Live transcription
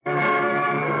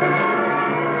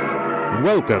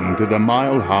Welcome to the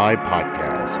Mile High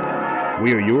Podcast.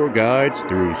 We are your guides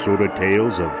through sordid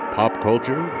tales of pop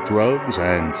culture, drugs,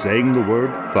 and saying the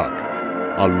word fuck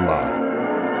a lot.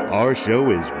 Our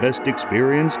show is best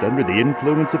experienced under the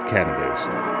influence of cannabis,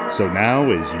 so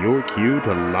now is your cue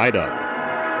to light up.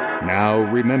 Now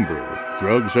remember,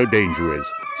 drugs are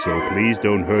dangerous, so please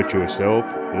don't hurt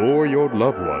yourself or your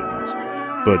loved ones,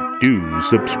 but do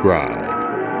subscribe.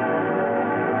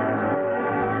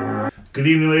 Good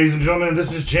evening, ladies and gentlemen.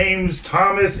 This is James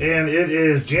Thomas, and it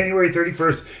is January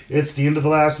 31st. It's the end of the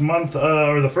last month,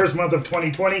 or the first month of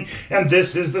 2020, and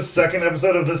this is the second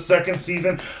episode of the second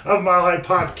season of Mile High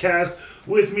Podcast.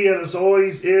 With me, as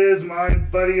always, is my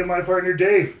buddy and my partner,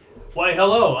 Dave. Why,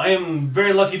 hello. I am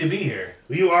very lucky to be here.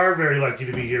 You are very lucky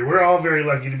to be here. We're all very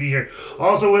lucky to be here.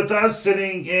 Also with us,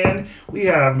 sitting in, we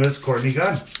have Miss Courtney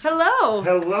Gunn. Hello.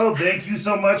 Hello. Thank you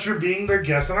so much for being their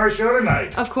guest on our show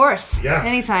tonight. Of course. Yeah.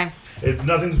 Anytime.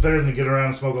 Nothing's better than to get around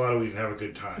and smoke a lot of weed and have a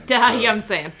good time. Yeah, I'm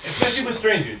saying. Especially with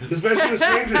strangers. Especially with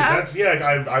strangers.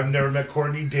 I've never met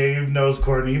Courtney. Dave knows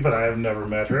Courtney, but I have never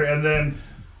met her. And then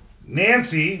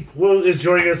Nancy is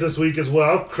joining us this week as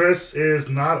well. Chris is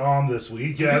not on this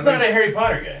week. He's not a Harry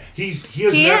Potter guy. He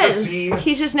has never seen.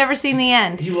 He's just never seen the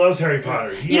end. He loves Harry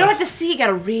Potter. You don't have to see, you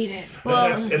gotta read it.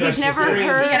 Well, he's never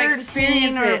heard,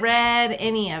 seen, or read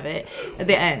any of it at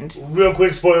the end. Real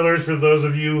quick spoilers for those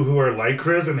of you who are like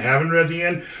Chris and haven't read the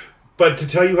end. But to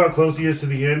tell you how close he is to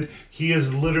the end, he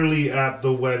is literally at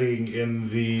the wedding in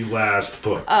the last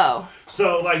book. Oh.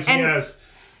 So, he has...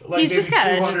 he's just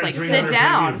gotta sit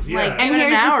down. Pages. Yeah. And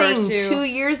here's the thing, 2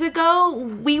 years ago,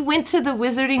 we went to the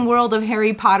wizarding world of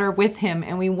Harry Potter with him,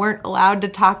 and we weren't allowed to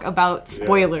talk about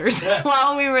spoilers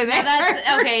while we were there.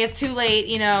 Okay, it's too late,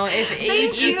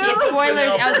 if you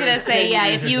spoilers, I was gonna say,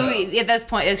 at this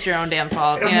point, it's your own damn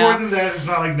fault. And more than that, it's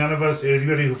not like none of us,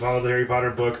 anybody who followed the Harry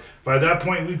Potter book, by that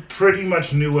point, we pretty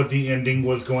much knew what the ending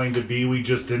was going to be. We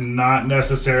just did not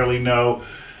necessarily know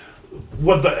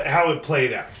how it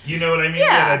played out. You know what I mean? Yeah.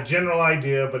 We had a general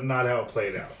idea, but not how it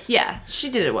played out. Yeah,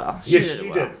 she did it well. She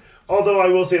did. Although I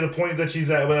will say the point that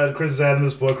Chris is at in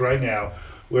this book right now,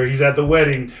 where he's at the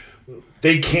wedding,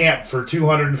 they camp for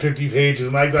 250 pages,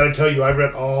 and I've got to tell you, I've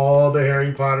read all the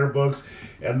Harry Potter books,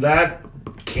 and that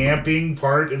camping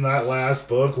part in that last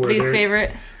book, where least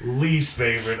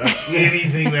favorite of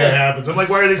anything that happens. I'm like,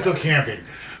 why are they still camping?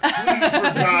 Please,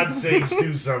 for God's sakes,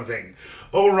 do something.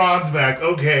 Oh, Ron's back.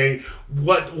 Okay,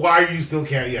 why are you still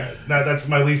camping? Yeah, that's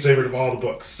my least favorite of all the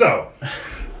books. So,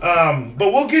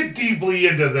 but we'll get deeply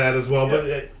into that as well,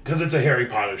 but because it's a Harry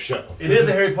Potter show. It is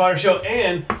a Harry Potter show,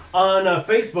 and on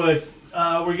Facebook,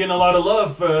 we're getting a lot of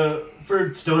love for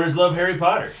Stoners Love Harry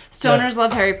Potter. Stoners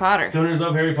love Harry Potter. Stoners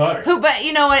love Harry Potter. But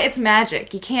you know what? It's magic.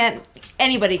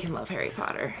 Anybody can love Harry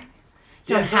Potter.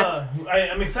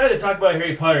 I'm excited to talk about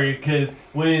Harry Potter because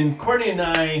when Courtney and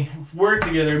I worked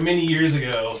together many years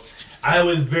ago, I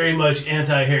was very much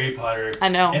anti-Harry Potter. I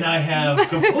know. And I have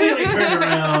completely turned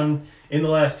around in the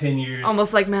last 10 years.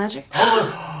 Almost like magic.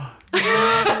 I didn't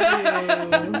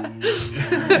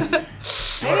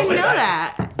know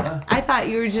that. I thought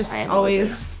you were just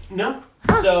always... No.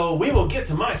 So we will get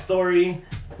to my story.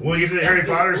 We'll get to the Harry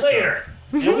Potter later.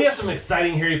 And we have some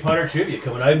exciting Harry Potter trivia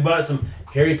coming. I bought some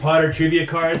Harry Potter trivia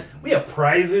cards. We have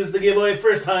prizes to give away.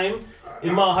 First time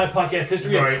in Mile High Podcast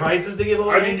history, we have prizes to give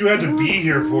away. I mean, you had to be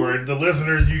here for it. The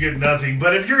listeners, you get nothing.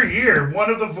 But if you're here, one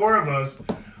of the four of us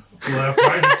will have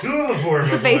prizes. Two of the four of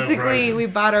us basically, we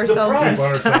bought ourselves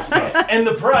some stuff. And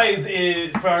the prize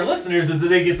for our listeners is that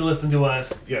they get to listen to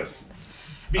us. Yes.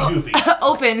 Be goofy.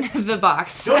 Open the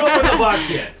box. Don't open the box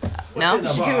yet. No,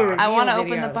 I want to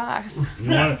open the box.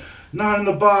 Not in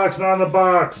the box, not in the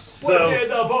box. What's in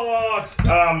the box?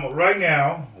 Right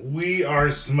now, we are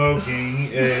smoking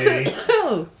a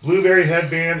Blueberry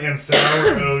Headband and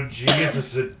Sour OG. It's a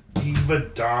sativa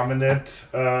dominant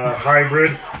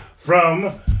hybrid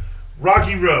from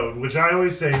Rocky Road, which I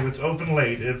always say, if it's open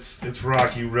late, it's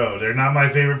Rocky Road. They're not my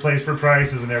favorite place for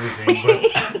prices and everything,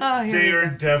 but they are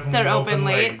definitely open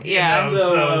late. Yeah.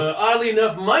 So, oddly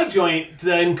enough, my joint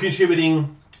that I'm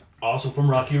contributing, also from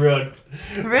Rocky Road.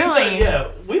 Really?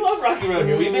 We love Rocky Road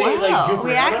here. We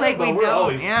We act like we we're don't.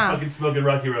 always fucking smoking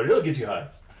Rocky Road. It'll get you high.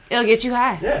 It'll get you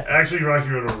high. Yeah. Actually, Rocky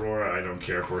Road Aurora, I don't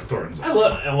care for. Thorns. I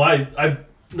love it.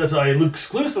 That's why I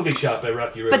exclusively shop at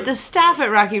Rocky Road. But the staff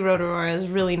at Rocky Road Aurora is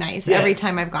really nice. Yes. Every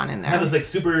time I've gone in there. I have this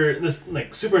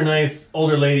super nice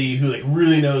older lady who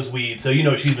really knows weed. So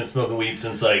she's been smoking weed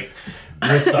since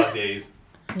Woodstock days.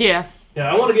 Yeah.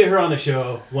 Yeah, I want to get her on the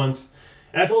show once.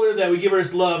 And I told her that we give her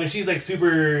love, and she's like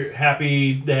super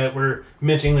happy that we're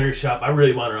mentioning her shop. I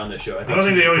really want her on this show. I don't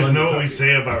think they always know what we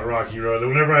say about Rocky Road.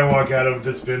 Whenever I walk out of a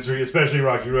dispensary, especially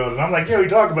Rocky Road, and I'm like, yeah, we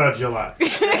talk about you a lot.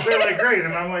 They're like, great.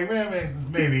 And I'm like, man,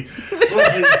 maybe. We'll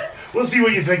see. We'll see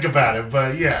what you think about it,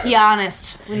 but yeah. Yeah,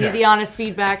 honest. We need the honest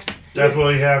feedbacks. That's what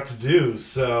we have to do,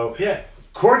 so... Yeah.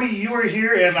 Courtney, you were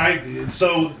here, and I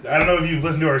don't know if you've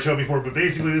listened to our show before, but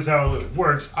basically this is how it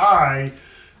works. I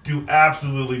do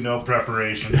absolutely no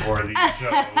preparation for these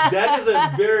shows. That is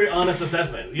a very honest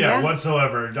assessment. Yeah,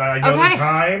 whatsoever. I know the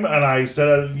time, and I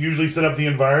usually set up the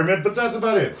environment, but that's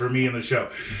about it for me in the show.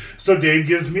 So Dave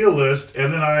gives me a list,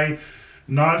 and then I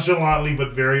nonchalantly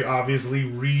but very obviously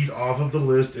read off of the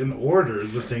list in order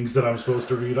the things that I'm supposed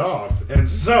to read off. And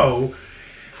so...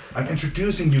 I'm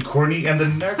introducing you, Courtney, and the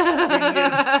next thing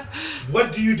is,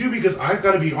 what do you do? Because I've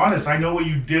got to be honest, I know what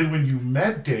you did when you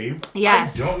met Dave.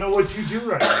 Yes. I don't know what you do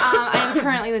right now. I am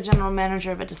currently the general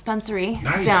manager of a dispensary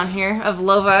down here of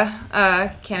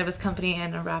Lova Cannabis Company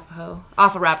in Arapahoe,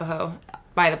 off Arapahoe,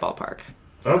 by the ballpark.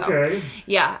 So, okay.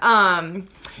 Yeah.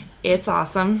 It's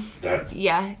awesome.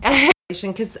 Yeah.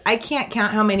 Because I can't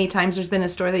count how many times there's been a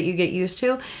store that you get used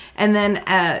to, and then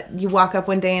you walk up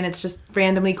one day and it's just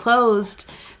randomly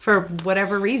closed for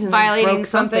whatever reason. Violating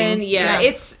something. Yeah.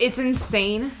 It's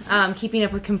insane. Keeping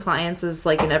up with compliance is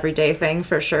like an everyday thing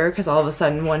for sure, because all of a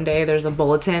sudden one day there's a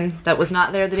bulletin that was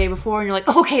not there the day before, and you're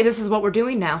like, okay, this is what we're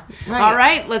doing now. Right. All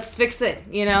right, let's fix it.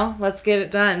 Let's get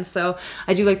it done. So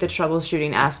I do like the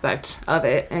troubleshooting aspect of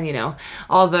it, and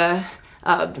all the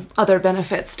other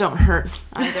benefits don't hurt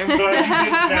either. So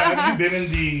have you been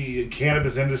in the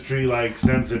cannabis industry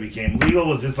since it became legal?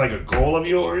 Was this like a goal of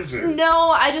yours? Or?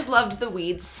 No, I just loved the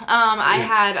weeds. I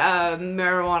had a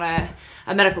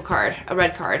medical card, a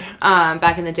red card,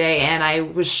 back in the day, and I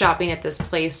was shopping at this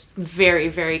place very,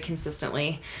 very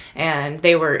consistently, and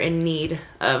they were in need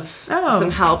of some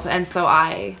help, and so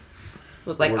I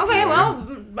was like, okay,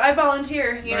 well, I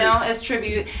volunteer, as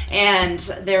tribute, and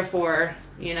therefore,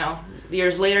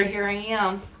 years later, here I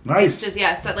am. Nice. It's just,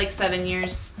 it's 7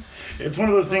 years. It's one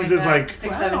of those things that's like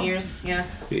 6-7 years, yeah.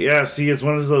 Yeah, see, it's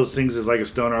one of those things that's like a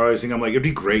stoner. I always think, I'm like, it'd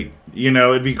be great.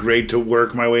 It'd be great to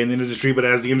work my way in the industry, but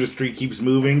as the industry keeps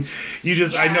moving,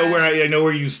 I know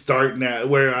where you start now,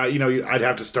 where I'd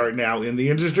have to start now in the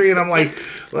industry, and I'm like,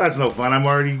 well, that's no fun. I'm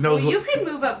already knows. Well, you can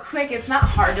move up quick. It's not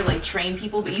hard to train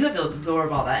people, but you have to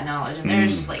absorb all that knowledge, and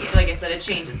there's just like I said, it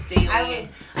changes daily.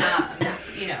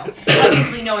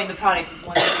 Obviously knowing the product is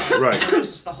one thing. Right. There's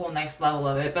just the whole next level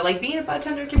of it, but being a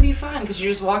bartender can be fun because you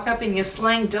just walk up and you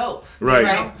slang dope.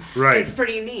 Right. Right. It's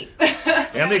pretty neat.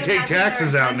 And they take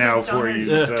taxes out now for you.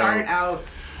 So. Start out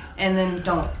and then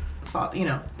don't fall. They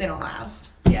don't last.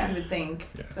 Yeah, I would think.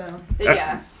 Yeah. So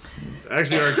yeah.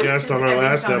 Actually, our guest on our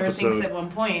last episode thinks at one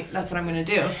point that's what I'm going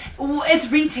to do. Well, it's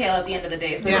retail at the end of the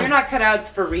day, so if you're not cut out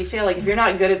for retail, if you're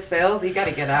not good at sales, you got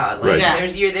to get out.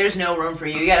 There's no room for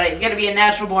you. You got to be a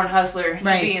natural born hustler to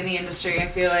be in the industry. I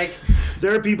feel like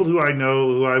there are people who I know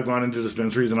who I've gone into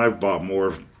dispensaries and I've bought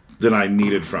more than I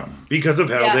needed from because of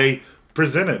how they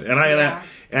present it, and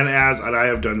I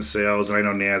have done sales, and I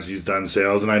know Nancy's done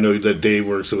sales, and I know that Dave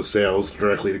works with sales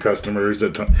directly to customers.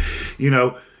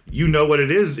 You know what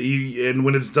it is, and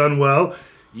when it's done well,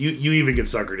 you even get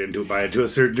suckered into it by it to a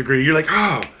certain degree. You're like,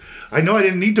 oh, I know I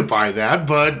didn't need to buy that,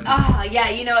 but...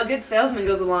 a good salesman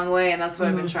goes a long way, and that's what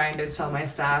I've been trying to tell my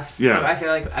staff. Yeah. So I feel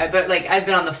like... I've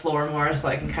been on the floor more, so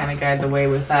I can kind of guide the way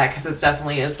with that, because it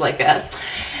definitely is like a...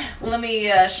 Let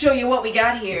me show you what we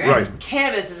got here. Right. And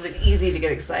cannabis is easy to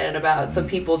get excited about, so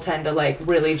people tend to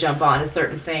really jump on to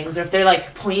certain things, or if they're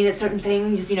pointing at certain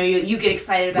things, you get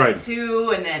excited about it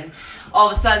too, and then... all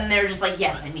of a sudden they're just like,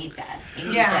 yes, I need that.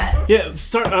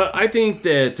 I think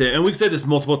that, and we've said this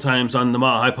multiple times on the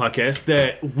Mile High podcast,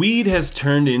 that weed has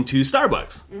turned into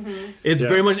Starbucks. Mm-hmm. It's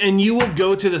very much, and you will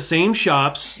go to the same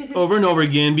shops over and over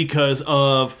again because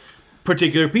of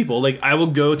particular people. I will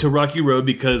go to Rocky Road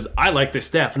because I like their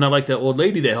staff, and I like that old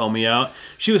lady that helped me out.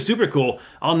 She was super cool.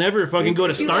 I'll never fucking go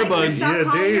to Starbucks. Stop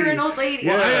calling her an old lady.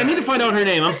 Yeah, I need to find out her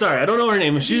name. I'm sorry, I don't know her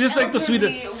name. She's just the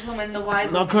sweetest woman, the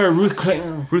wise. I'll call her Ruth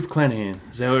Clanahan.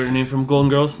 Is that her name from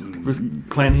Golden Girls? Ruth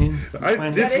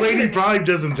Clanahan. This lady probably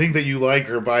doesn't think that you like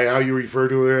her by how you refer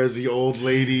to her as the old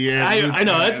lady. I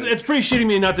know it's pretty shitty of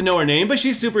me not to know her name, but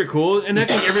she's super cool, and I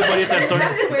think everybody at that store. We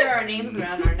have to wear our names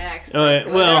around our necks. They're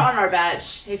on our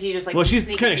badge. If you just well, she's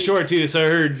kind of short too, so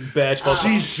her badge falls.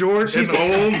 She's short and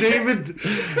old, David.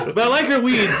 But I like her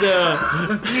weeds.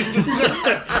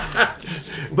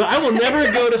 But I will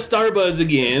never go to Starbucks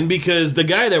again because the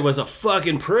guy there was a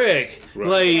fucking prick.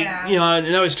 Right.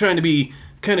 And I was trying to be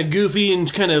kind of goofy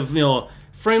and kind of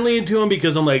friendly to him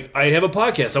because I'm like, I have a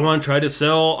podcast. I want to try to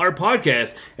sell our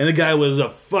podcast. And the guy was a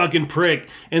fucking prick.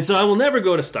 And so I will never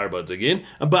go to Starbucks again,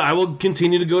 but I will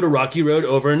continue to go to Rocky Road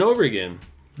over and over again.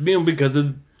 Because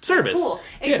of service. Cool.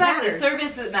 Exactly. Yeah.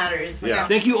 Service that matters. Yeah.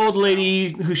 Thank you, old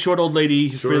lady, short old lady.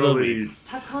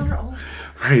 Stop calling her old.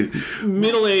 Right.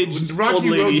 Middle-aged Rocky old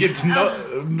lady. Road gets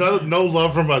no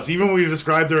love from us. Even when we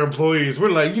describe their employees, we're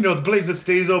like, the place that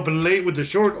stays open late with the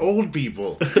short old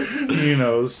people.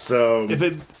 So...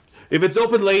 If it's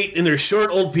open late and there's short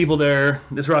old people there,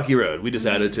 it's Rocky Road. We just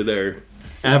added to their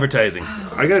advertising.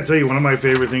 I gotta tell you, one of my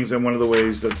favorite things and one of the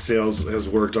ways that sales has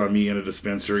worked on me in a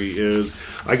dispensary is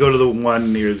I go to the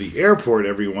one near the airport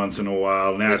every once in a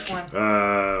while. Which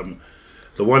one?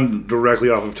 The one directly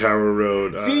off of Tower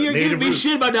Road. See, you're giving me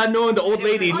shit about not knowing the old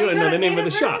lady knew the name of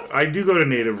the shop. I do go to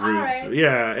Native Roots, right.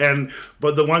 yeah,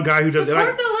 but the one guy who does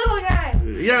support the little guys.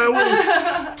 Yeah,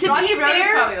 well, to be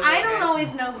fair, I don't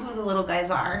always know who the little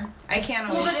guys are. I can't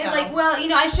always tell.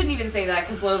 I shouldn't even say that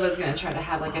because Lova's going to try to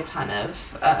have a ton of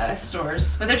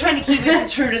stores, but they're trying to keep it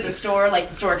true to the store. Like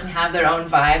the store can have their own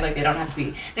vibe. Like they don't have to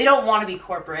be. They don't want to be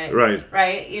corporate. Right.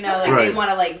 Right. They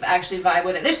want to actually vibe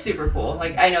with it. They're super cool.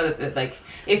 Like I know that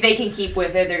if they can keep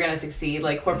with it, they're going to succeed.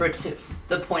 Like corporate to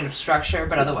the point of structure,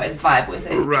 but otherwise vibe with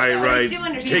it. Right. Right.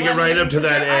 Take it right up to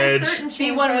that edge.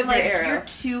 Be one with your era. You're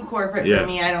too corporate for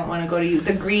me. I don't want to go to you.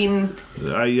 The green.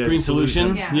 Green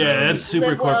Solution. Yeah, that's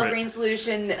super corporate. Green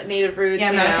Solution, Native Roots. Yeah,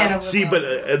 I'm not a fan of See,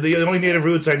 but the only Native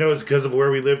Roots I know is because of where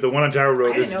we live. The one on Tower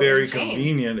Road is very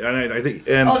convenient, and I think.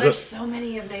 And there's so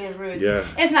many of Native Roots. Yeah,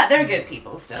 it's not. They're good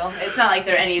people still. It's not like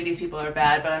any of these people are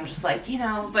bad. But I'm just like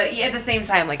But at the same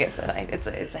time, like I said,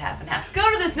 it's a half and half. Go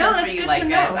to this dispensary you like,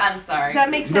 guys. I'm sorry. That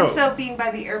makes sense. So being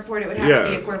by the airport, it would have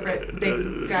to be a corporate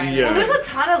big guy. Yeah. Well, there's a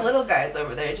ton of little guys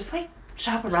over there. Just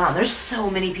shop around. There's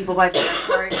so many people by the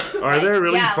airport. Are there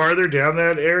really farther down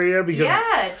that area? Because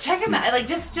check them out.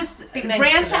 Just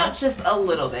branch out just a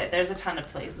little bit. There's a ton of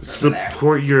places over there.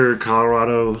 Support your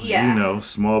Colorado,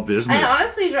 small business. And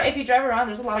honestly, if you drive around,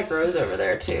 there's a lot of grows over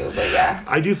there too. But yeah,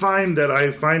 I do find that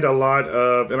I find a lot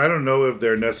of, and I don't know if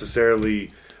they're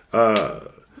necessarily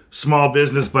small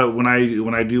business, but when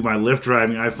I do my Lyft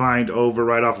driving, I find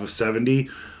right off of 70.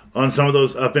 On some of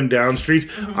those up and down streets,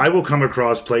 I will come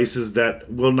across places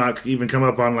that will not even come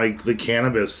up on the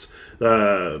cannabis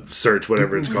search,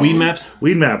 whatever it's called. Weed Maps?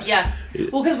 Weed Maps. Yeah.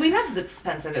 Well, because Weed Maps is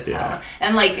expensive as hell.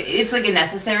 And it's a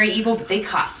necessary evil, but they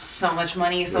cost so much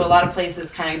money. So a lot of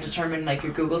places kind of determine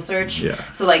your Google search. Yeah.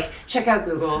 So check out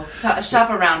Google, shop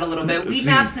around a little bit. Weed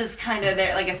Maps is kind of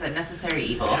there, like I said, necessary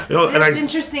evil. It's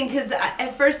interesting because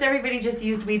at first everybody just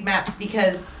used Weed Maps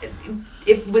because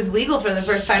it was legal for the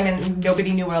first time and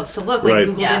nobody knew where else to look.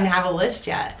 Google didn't have a list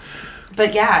yet.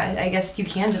 But I guess you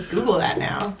can just Google that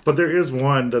now. But there is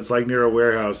one that's near a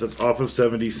warehouse that's off of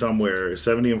 70 somewhere,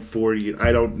 70 and 40.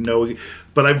 I don't know,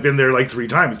 but I've been there 3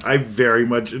 times. I very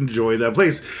much enjoy that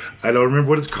place. I don't remember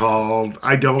what it's called.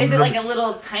 I don't. Is it a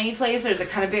little tiny place or is it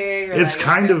kind of big? Or it's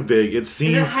kind of big. It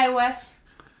seems. Is it High West?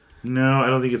 No, I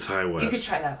don't think it's High West. You could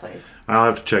try that place. I'll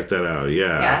have to check that out,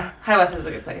 Yeah, High West is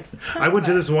a good place. I went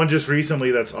to this one just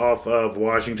recently that's off of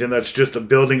Washington. That's just a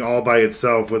building all by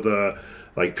itself with a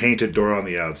painted door on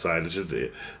the outside. It's just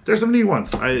there's some neat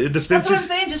ones. That's what I'm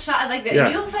saying. Just shot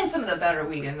you'll find some of the better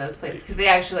weed in those places because they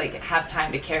actually have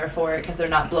time to care for it because they're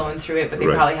not blowing through it, but they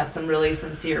probably have some really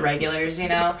sincere regulars.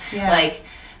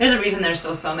 There's a reason there's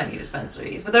still so many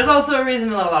dispensaries, but there's also a reason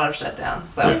that a lot of shut down.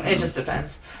 So it just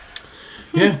depends.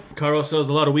 Yeah, Carl sells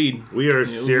a lot of weed. We are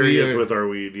serious with our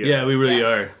weed. Yeah, we really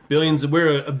are. Billions.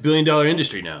 We're a $1 billion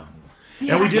industry now.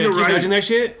 Yeah. And we did it right. Can you imagine that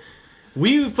shit?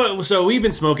 We've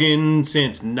been smoking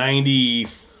since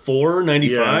 94,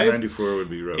 95. Yeah, 94 would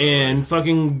be rough. And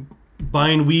fucking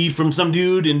buying weed from some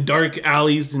dude in dark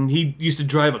alleys, and he used to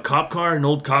drive an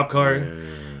old cop car.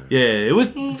 Yeah, it was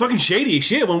fucking shady as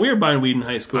shit when we were buying weed in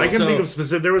high school. I can think of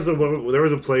specific. There was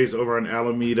a place over on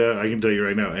Alameda. I can tell you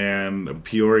right now, and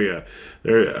Peoria.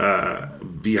 There,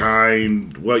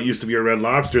 behind what used to be a Red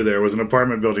Lobster, there was an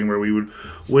apartment building where we would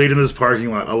wait in this parking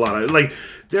lot a lot.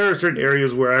 There are certain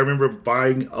areas where I remember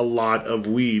buying a lot of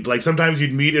weed. Sometimes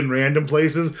you'd meet in random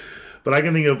places, but I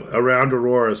can think of around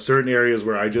Aurora, certain areas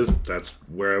where that's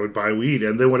where I would buy weed,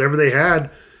 and then whatever they had.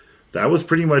 That was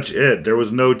pretty much it. There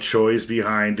was no choice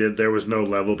behind it. There was no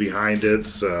level behind it,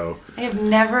 so... I have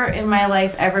never in my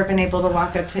life ever been able to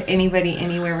walk up to anybody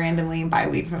anywhere randomly and buy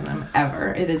weed from them,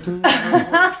 ever. It has never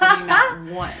worked for me, not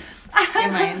once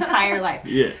in my entire life.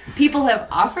 Yeah. People have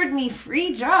offered me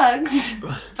free drugs,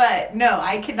 but no,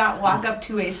 I could not walk up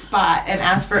to a spot and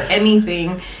ask for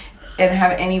anything and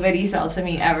have anybody sell to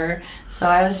me ever. So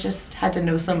I had to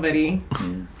know somebody.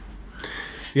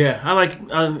 Yeah, I like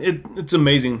it. It's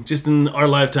amazing, just in our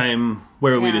lifetime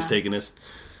where weed has taken us.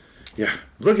 Yeah,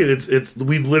 look at it's.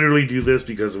 We literally do this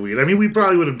because of weed. I mean, we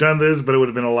probably would have done this, but it would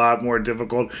have been a lot more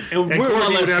difficult. And we're a lot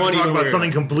less would have funny to talk when about we're-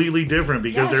 something completely different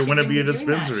because there wouldn't be a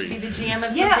dispensary. She'd be the GM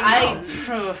of something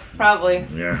Yeah, probably.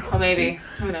 Yeah. Well, maybe.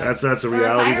 Who knows? That's a Or a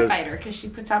reality. firefighter, because she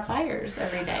puts out fires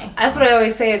every day. That's what I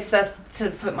always say. It's best to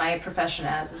put my profession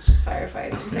as. It's just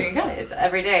firefighting. There you go.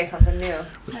 Every day, something new.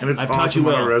 And it's I've taught you awesome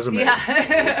on a well. resume. Yeah.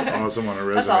 It's awesome on a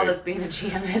resume. That's all that's being a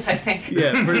GM is, I think.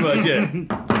 Yeah, pretty much. Yeah.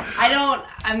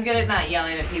 I'm good at not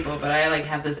yelling at people, but I like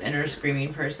have this inner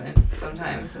screaming person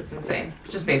sometimes. It's insane.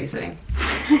 It's just babysitting.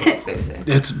 It's babysitting.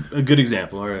 It's a good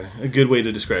example, or a good way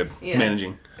to describe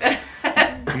managing.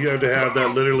 You have to have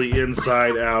that literally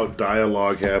inside-out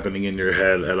dialogue happening in your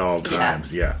head at all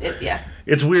times. Yeah.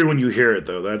 It's weird when you hear it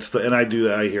though. And I do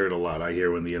that. I hear it a lot. I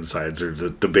hear when the insides are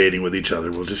debating with each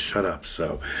other. Well, just shut up.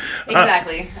 So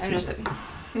Exactly. I'm just.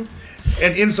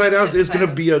 And Inside Out is going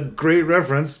to be a great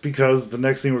reference because the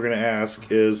next thing we're going to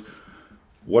ask is,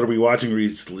 what are we watching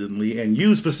recently? And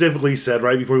you specifically said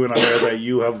right before we went on air that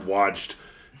you have watched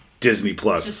Disney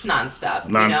Plus. Just nonstop.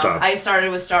 Nonstop. You know? I started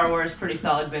with Star Wars, pretty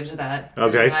solid binge of that.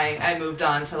 Okay. And I moved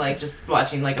on to like just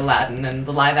watching like Aladdin and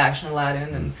the live action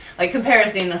Aladdin and like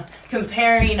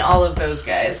comparing all of those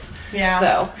guys. Yeah.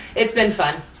 So it's been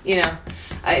fun. You know,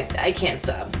 I can't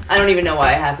stop. I don't even know why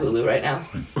I have Hulu right now.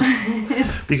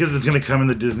 Because it's going to come in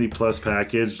the Disney Plus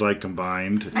package, like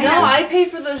combined. I pay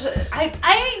for those.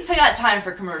 I got time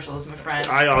for commercials, my friend.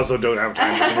 I also don't have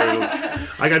time for commercials.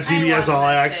 I got CBS All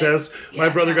Access. My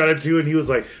brother got it too, and he was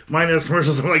like, "Mine has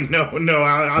commercials." I'm like, "No,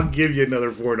 I'll give you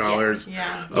another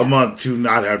 $4 a month to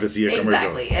not have to see a commercial."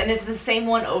 Exactly, and it's the same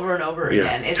one over and over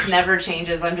again. It never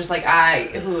changes. I'm just like, I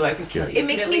could kill you. It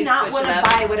makes At me least not switch want it to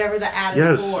up. buy whatever the ad is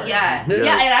Yes. for. Yeah, Yes.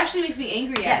 yeah, it actually makes me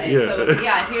angry at it. Yeah. So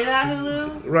hear that,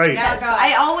 Hulu? Right. Yes,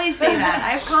 I always say that.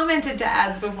 I've commented to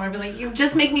ads before and been like, you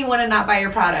just make me want to not buy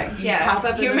your product. You pop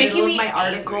up in You're the middle making of me my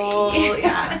article.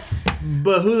 Yeah.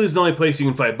 But Hulu's the only place you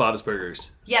can find Bob's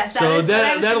Burgers. Yes, So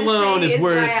that alone is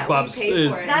worth Bob's.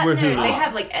 Is worth They Hulu.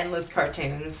 have like endless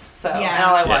cartoons, so Yeah. and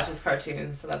all I watch is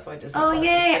cartoons, so that's why Disney. Oh, Plus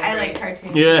yay! has been I great. like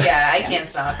cartoons. Yeah. Yeah, I can't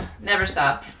stop. Never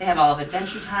stop. They have all of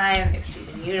Adventure Time. They have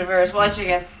Steven Universe. Well, actually, I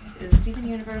guess is Steven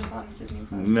Universe on Disney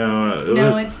Plus?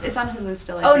 No, it's on Hulu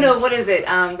still. I Oh think. no, what is it?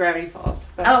 Gravity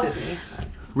Falls. That's Disney.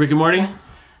 Rick and Morty.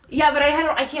 Yeah, but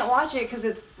I can't watch it because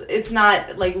it's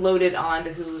not like loaded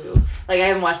onto Hulu. Like I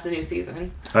haven't watched the new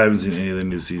season. I haven't seen any of the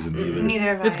new season either. Neither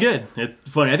have I. It's good. It's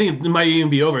funny. I think it might even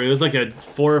be over. It was like a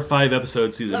 4 or 5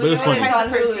 episode season, but it was me funny. know. I tried the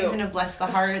first Hulu. season of Bless the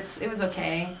Hearts. It was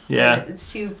okay. Yeah. But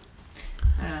it's too.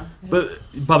 I don't know. But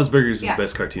Bob's Burgers is Yeah. the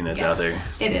best cartoon that's Yes. out there.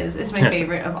 It is. It's my Yes.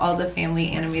 favorite of all the family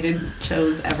animated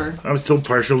shows ever. I'm still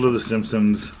partial to The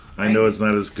Simpsons. I know it's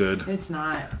not as good, It's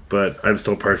not. but I'm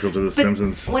still partial to The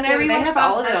Simpsons. When I Yeah, but they rewatch have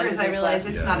Bob's all of it on Burgers, I Disney realize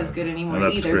Plus. it's not as good anymore And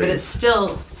that's either. But great. it's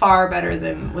still far better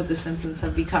than what The Simpsons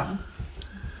have become.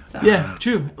 So. Yeah,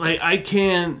 true. Like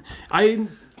I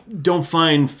don't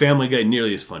find Family Guy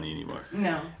nearly as funny anymore.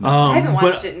 No. I haven't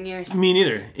watched but- it in years. Me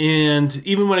neither. And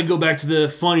even when I go back to the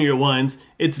funnier ones,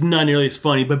 it's not nearly as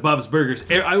funny. But Bob's Burgers,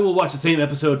 I will watch the same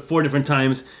episode 4 different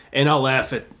times, and I'll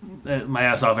laugh at my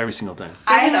ass off every single time.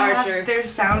 Same I with have Archer. their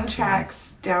soundtracks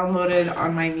downloaded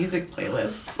on my music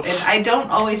playlists, and I don't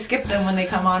always skip them when they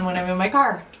come on when I'm in my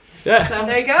car. Yeah. So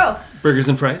There you go. Burgers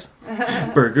and fries.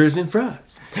 Burgers and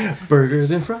fries. Burgers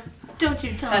and fries. don't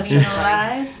you tell That's me no just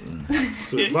lies.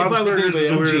 So If Bob's I was Burgers anybody, is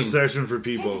a I'm weird Gene. obsession for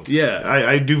people. Yeah.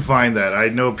 I do find that. I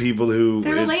know people who...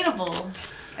 They're it's- relatable,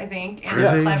 I think, and Are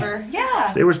they're they? clever.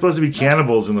 Yeah. They were supposed to be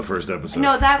cannibals in the first episode.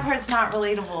 No, that part's not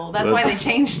relatable. That's why they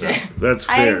changed it. That's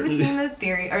I fair. haven't seen the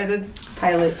theory or the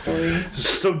pilot story.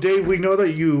 So, Dave, we know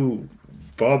that you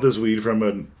bought this weed from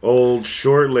an old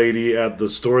short lady at the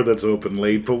store that's open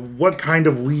late, but what kind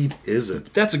of weed is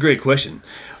it? That's a great question.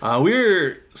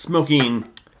 We're smoking.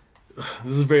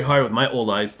 This is very hard with my old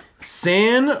eyes.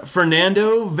 San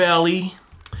Fernando Valley.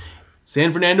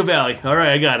 San Fernando Valley. All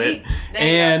right, I got it. There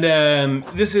you And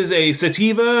this is a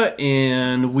sativa,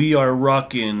 and we are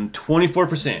rocking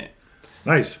 24%.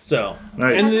 Nice. So,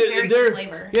 Nice. and That's a very they're good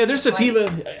flavor. yeah, their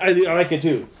sativa. I like it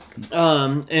too.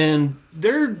 And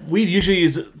their weed usually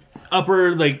is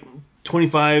upper like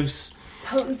 25s.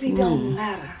 Potency don't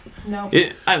matter. No.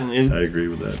 I don't I agree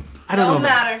with that. I don't know. Don't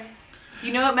matter.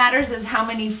 You know what matters is how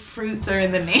many fruits are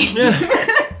in the name.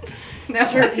 No.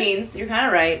 Terpenes. You're kind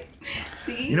of right.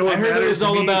 See? You know what I heard it matters was to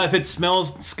all me? about if it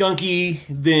smells skunky,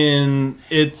 then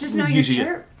it's Just know your usually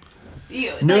terp.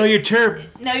 You, Know like, your terp.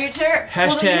 Know your terp.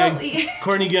 Hashtag Well, you know,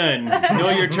 Courtney Gunn. Know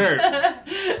your terp.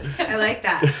 I like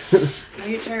that. know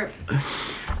your terp.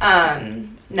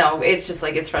 no, it's just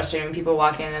like it's frustrating when people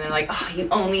walk in and they're like, oh, you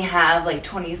only have like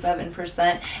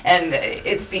 27%, and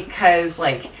it's because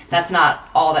like that's not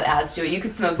all that adds to it. You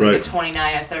could smoke like a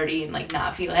 29 or 30 and like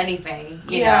not feel anything,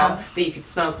 you know, but you could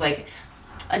smoke like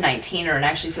a 19 or and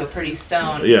actually feel pretty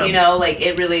stoned. You know, like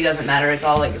it really doesn't matter. It's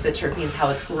all like the terpenes, how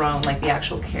it's grown, like the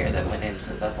actual care that went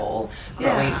into the whole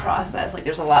growing process. Like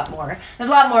there's a lot more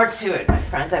to it, my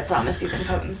friends. I promise you than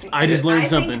potency. I just learned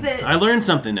something. I learned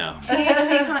something now.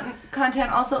 THC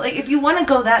content also, like if you want to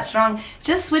go that strong,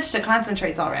 just switch to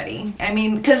concentrates already. I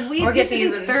mean, because we get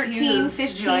these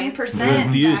 13-15%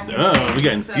 infused. Oh, we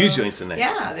got infused joints in there.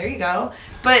 Yeah, there you go.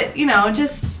 But you know,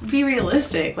 just be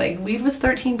realistic. Like weed was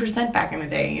 13% back in the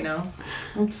day. You know,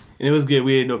 and it was good.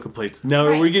 We had no complaints. Now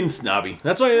we're getting snobby.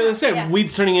 That's why I said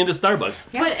weed's turning into Starbucks.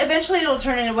 Yeah. But eventually it'll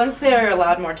turn into, once they're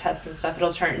allowed more tests and stuff,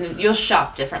 it'll turn, you'll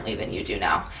shop differently than you do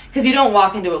now. Because you don't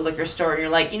walk into a liquor store and you're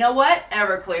like, you know what?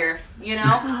 Everclear. You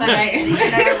know? But you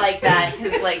never like that.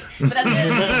 Because like, but that's just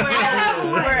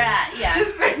where we're at. Yeah.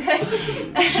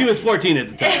 Just she was 14 at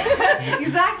the time.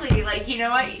 Exactly. Like, you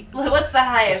know what? What's the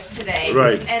highest today?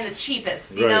 Right. And the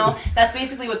cheapest. You know? That's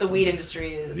basically what the weed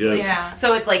industry is. Yes. Like, yeah.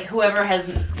 So it's like whoever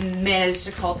has managed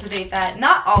to cultivate that.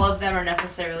 Not all of them are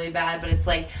necessarily bad, but it's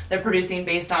like they're producing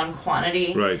based on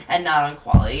quantity and not on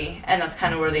quality. And that's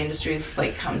kind of where the industry's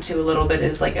like come to a little bit,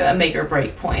 is like a make or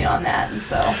break point on that. And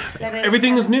so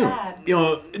everything is new. Sad. You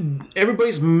know,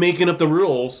 everybody's making up the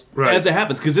rules as it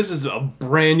happens, because this is a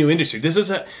brand new industry. This is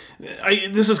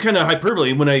kind of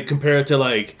hyperbole when I compare it to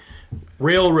like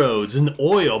railroads and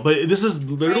oil, but this is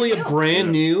literally a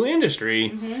brand new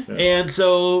industry. And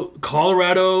so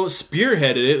Colorado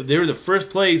spearheaded it. They were the first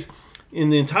place in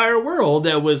the entire world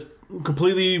that was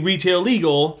completely retail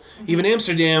legal. Even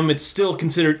Amsterdam, it's still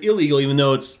considered illegal, even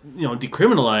though it's, you know,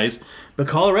 decriminalized. But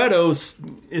Colorado is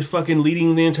fucking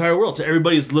leading the entire world, so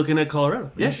everybody's looking at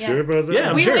Colorado. Yeah, you sure about that? Yeah,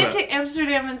 I'm we sure went to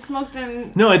Amsterdam and smoked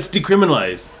in. No, it's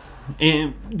decriminalized,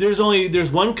 and there's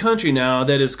one country now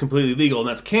that is completely legal, and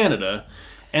that's Canada,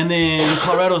 and then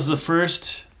Colorado is the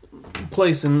first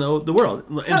place in the world.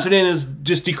 Amsterdam is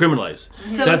just decriminalized.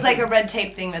 So it was like a red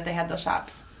tape thing that they had those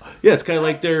shops. Yeah, it's kind of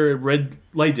like their red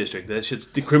light district. That shit's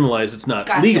decriminalized. It's not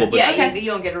legal. But you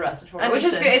don't get arrested for it, which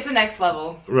is good. It's the next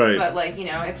level. Right. But like, you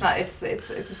know, it's not. It's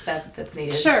a step that's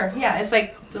needed. Sure. Yeah, it's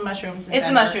like the mushrooms. It's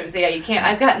the mushrooms. Yeah, you can't.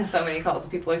 I've gotten so many calls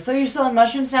of people like, so you're selling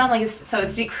mushrooms now? I'm like, it's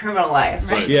decriminalized.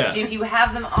 Right. Yeah. If you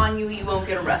have them on you, you won't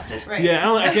get arrested. Right.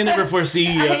 Yeah, I can never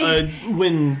foresee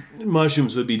when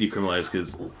mushrooms would be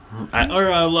decriminalized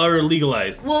or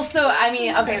legalized. Well, so I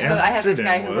mean, okay, so I have this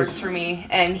guy who works for me,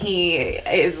 and he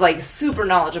is like super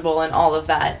knowledgeable in all of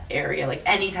that area, like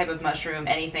any type of mushroom,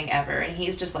 anything ever, and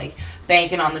he's just like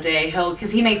banking on the day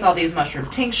because he makes all these mushroom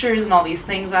tinctures and all these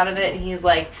things out of it, and he's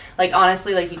like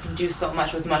honestly, like you can do so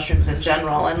much with mushrooms in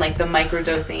general, and like the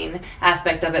microdosing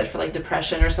aspect of it for like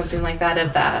depression or something like that,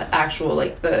 of that actual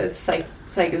like the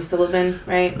psilocybin,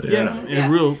 right? Yeah, it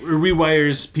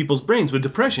rewires people's brains with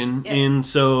depression, and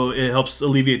so it helps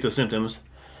alleviate the symptoms.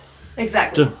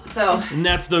 Exactly. So and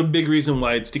that's the big reason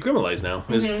why it's decriminalized now,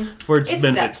 is for its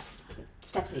benefits.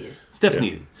 Steps needed. Steps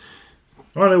needed.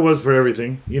 Well, it was for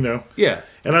everything, you know. Yeah.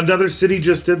 And another city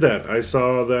just did that. I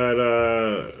saw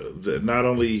that not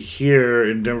only here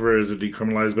in Denver is it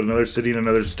decriminalized, but another city in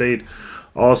another state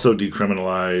also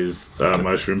decriminalized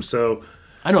mushrooms. So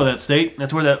I know that state.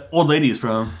 That's where that old lady is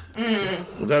from.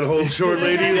 That old short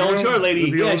lady? The old short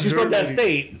lady. Yeah, she's from that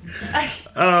state.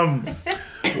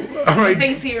 All right.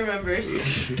 Things he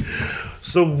remembers.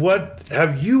 So what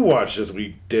have you watched this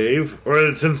week, Dave?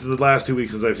 Or since the last 2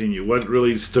 weeks since I've seen you? What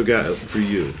really stuck out for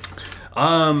you?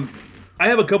 I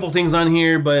have a couple things on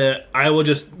here, but I will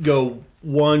just go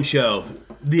one show.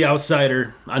 The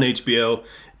Outsider on HBO.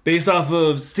 Based off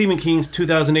of Stephen King's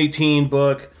 2018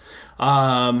 book.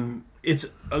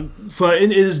 It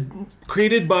is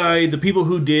created by the people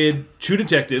who did True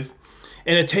Detective,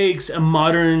 and it takes a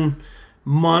modern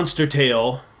monster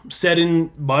tale set in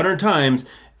modern times,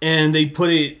 and they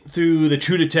put it through the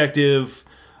True Detective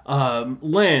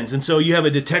lens. And so you have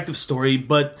a detective story,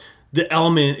 but the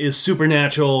element is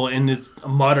supernatural, and it's a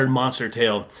modern monster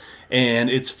tale, and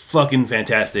it's fucking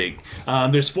fantastic.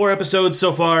 There's 4 episodes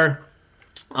so far.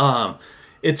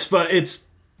 It's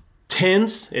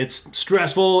tense, it's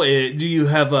stressful, you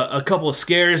have a couple of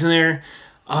scares in there,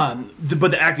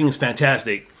 but the acting is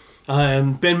fantastic.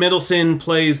 Ben Mendelsohn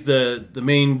plays the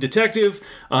main detective.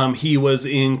 He was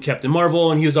in Captain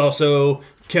Marvel, and he was also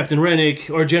Captain Rennick,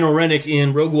 or General Rennick,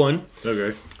 in Rogue One.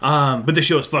 Okay. But the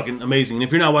show is fucking amazing, and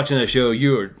if you're not watching that show,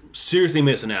 you are seriously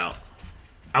missing out.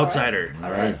 Outsider.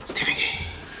 All right. Stephen King.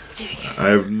 Stephen King. I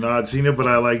have not seen it, but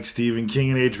I like Stephen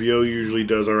King, and HBO usually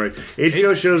does all right.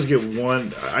 HBO shows get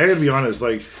one. I gotta be honest,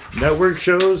 like network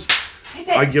shows,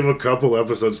 I give a couple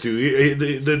episodes to.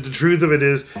 The truth of it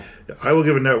is, I will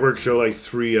give a network show like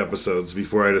 3 episodes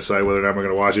before I decide whether or not I'm going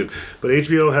to watch it. But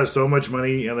HBO has so much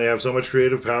money and they have so much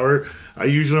creative power. I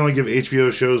usually only give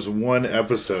HBO shows 1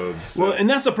 episode. So. Well, and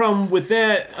that's the problem with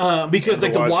that because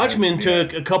like the Watchmen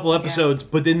took a couple episodes,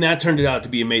 but then that turned it out to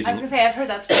be amazing. I was gonna say I've heard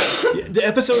that's great. The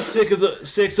episode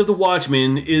 6 of the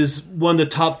Watchmen is one of the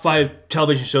top 5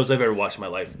 television shows I've ever watched in my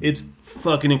life. It's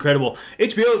fucking incredible.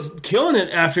 HBO's killing it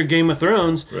after Game of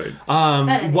Thrones. Right.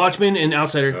 Watchmen and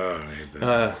Outsider. Oh, I hate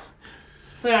that.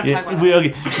 We don't have to talk about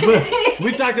that.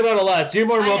 We talked about it a lot, so you're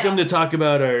more than welcome to talk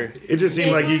about our... It just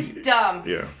seemed like it was dumb.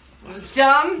 Yeah. It was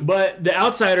dumb. But The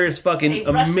Outsider is fucking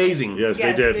amazing. Yes,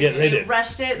 they did. They did.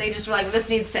 Rushed it. They just were like, this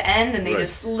needs to end, and they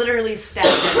just literally stabbed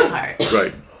it in the heart.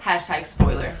 Right. Hashtag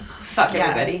spoiler. Fuck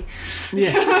everybody.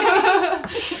 Yeah.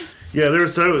 Yeah, there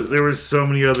were so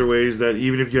many other ways that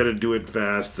even if you had to do it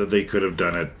fast, that they could have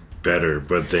done it better,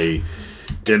 but they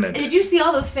didn't. Did you see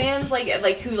all those fans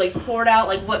who poured out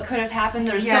what could have happened?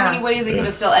 There's so many ways they could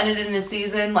have still ended it in a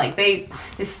season. Like they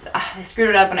screwed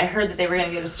it up, and I heard that they were going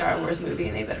to get a Star Wars movie,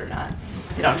 and they better not.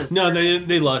 They don't just. No,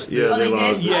 they lost. Yeah, they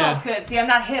lost. did. Yeah. Oh, good. See, I'm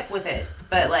not hip with it,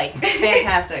 but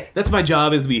fantastic. That's my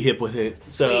job, is to be hip with it.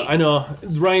 So Sweet. I know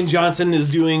Rian Johnson is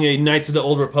doing a Knights of the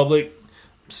Old Republic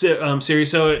series.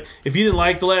 So if you didn't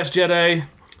like The Last Jedi, you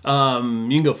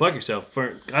can go fuck yourself.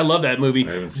 I love that movie,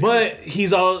 but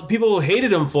people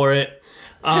hated him for it.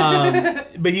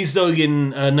 But he's still getting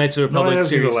Knights of the Republic I haven't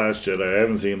series. seen The Last Jedi. I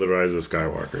haven't seen The Rise of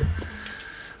Skywalker.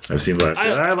 I've seen The Last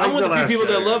Jedi. I like I'm one The of the Last few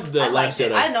people Jedi. that loved The Last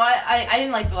Jedi. I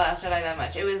didn't like The Last Jedi that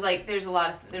much. It was there's a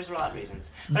lot of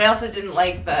reasons, but I also didn't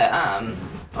like the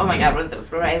oh my god, what the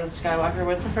Rise of Skywalker?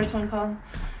 What's the first one called?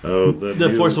 Oh, The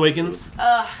Force Awakens.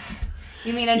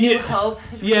 You mean A New Hope?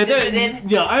 Yeah,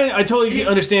 I totally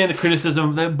understand the criticism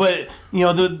of that, but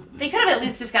they could have at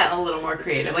least just gotten a little more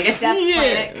creative, like a Death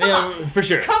Planet. Come on, for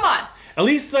sure. Come on. At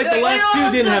least the last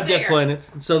 2 didn't have Death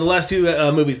Planets, so the last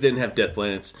 2 movies didn't have Death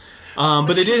Planets,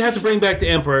 but they did have to bring back the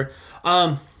Emperor.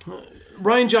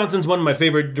 Rian Johnson's one of my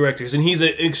favorite directors, and he's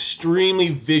an extremely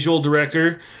visual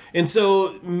director. And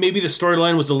so maybe the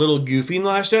storyline was a little goofy in The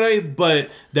Last Jedi, but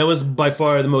that was by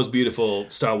far the most beautiful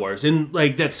Star Wars. And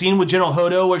that scene with General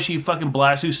Hodo where she fucking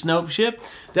blasts through Snoke ship,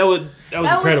 that was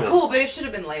incredible. That was cool, but it should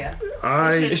have been Leia.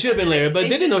 It should have been Leia, but they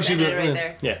didn't know she was right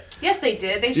there. Yeah. Yes, they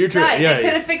did. They should die. They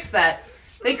could have fixed that.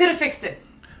 They could have fixed it.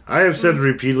 I have said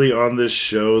repeatedly on this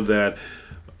show that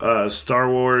Star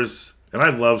Wars, and I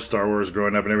love Star Wars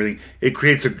growing up and everything,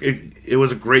 it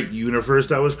was a great universe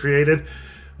that was created.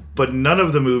 But none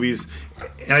of the movies,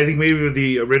 and I think maybe if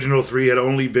the original 3 had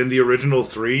only been the original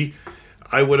 3,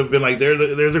 I would have been like, they're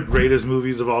the greatest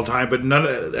movies of all time. But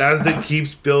as it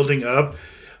keeps building up,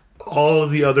 all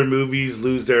of the other movies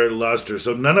lose their luster.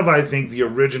 So I think the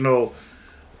original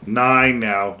 9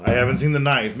 now. I haven't seen the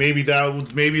 9th. Maybe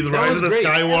the Rise of the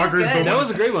Skywalker is the one. That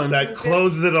was a great one. That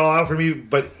closes it all out for me.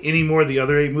 But anymore, the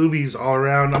other 8 movies all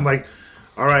around, I'm like,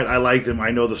 all right, I like them.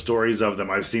 I know the stories of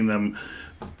them. I've seen them.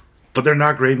 But they're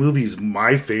not great movies.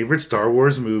 My favorite Star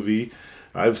Wars movie,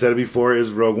 I've said it before,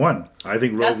 is Rogue One. I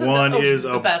think Rogue One is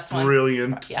a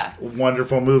brilliant,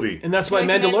 wonderful movie. And that's why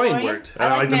Mandalorian worked.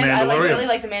 I like The Mandalorian. I really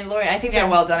like The Mandalorian. I think they're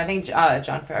well done. I think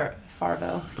Jon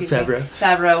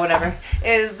Favreau, whatever,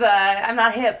 is, I'm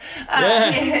not hip,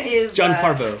 is... Jon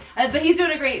Favreau. But he's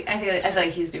doing a great, I feel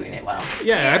like he's doing it well.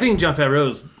 Yeah, I think Jon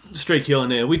Favreau's straight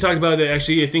killing it. We talked about it,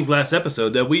 actually, I think last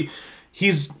episode, that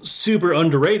he's super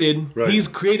underrated. Right. He's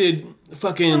created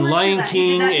fucking Lion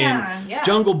King and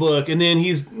Jungle Book, and then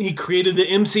he created the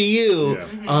MCU. Yeah.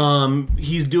 Mm-hmm.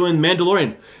 He's doing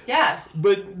Mandalorian. Yeah.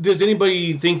 But does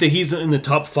anybody think that he's in the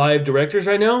top 5 directors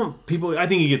right now? I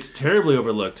think he gets terribly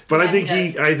overlooked. But I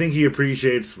think he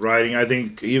appreciates writing. I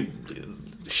think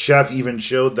Chef even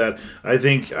showed that. I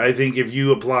think if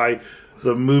you apply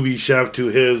the movie Chef to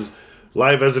his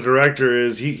life as a director,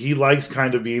 is he likes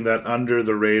kind of being that under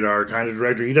the radar kind of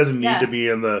director. He doesn't need to be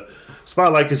in the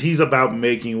spotlight because he's about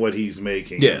making what he's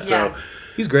making. Yeah. So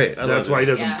he's great. That's why he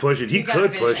doesn't push it. He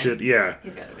could push it. Yeah.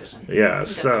 He's got a vision. Yeah.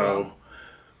 So,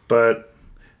 but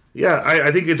yeah, I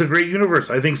think it's a great universe.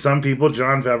 I think some people,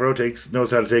 Jon Favreau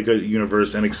knows how to take a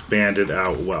universe and expand it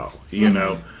out well. You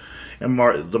know. And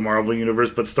the Marvel Universe.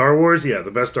 But Star Wars,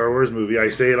 the best Star Wars movie, I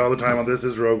say it all the time on this,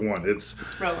 is Rogue One. It's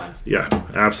Rogue One. Yeah,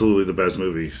 absolutely the best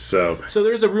movie. So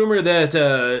there's a rumor that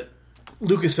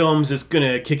Lucasfilms is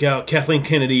going to kick out Kathleen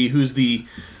Kennedy, who's the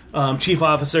chief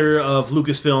officer of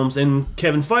Lucasfilms, and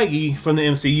Kevin Feige from the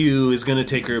MCU is going to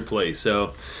take her place.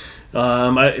 So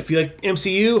If you like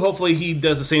MCU, hopefully he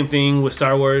does the same thing with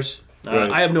Star Wars.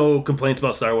 Right. I have no complaints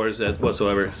about Star Wars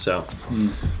whatsoever. So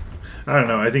I don't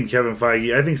know. I think Kevin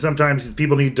Feige. I think sometimes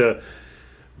people need to.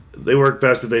 They work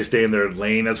best if they stay in their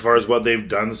lane as far as what they've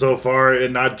done so far,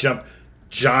 and not jump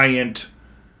giant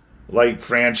like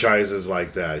franchises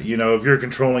like that. You know, if you're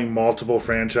controlling multiple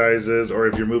franchises or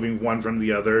if you're moving one from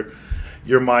the other,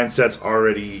 your mindset's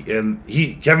already in.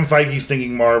 Kevin Feige's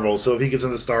thinking Marvel, so if he gets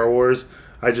into Star Wars,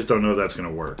 I just don't know if that's going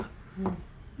to work.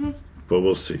 But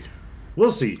we'll see.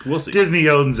 We'll see. Disney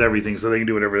owns everything, so they can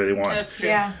do whatever they want. That's true.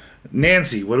 Yeah.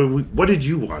 Nancy, what did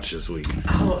you watch this week?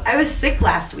 Oh, I was sick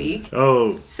last week.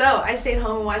 Oh. So I stayed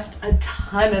home and watched a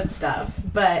ton of stuff,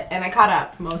 and I caught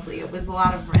up mostly. It was a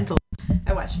lot of rentals.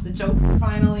 I watched The Joker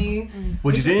finally.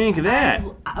 What'd you think of that?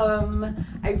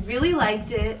 I really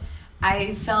liked it.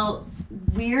 I felt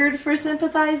weird for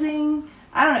sympathizing.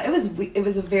 I don't know. It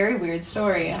was a very weird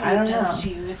story. I don't know. It's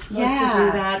supposed to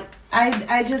do that.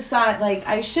 I just thought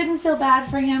I shouldn't feel bad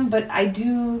for him, but I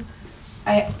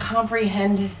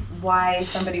comprehend why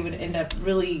somebody would end up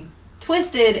really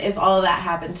twisted if all of that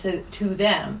happened to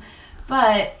them.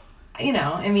 But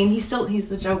he's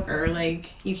the Joker.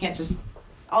 You can't just,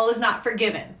 all is not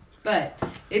forgiven. But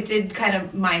it did kind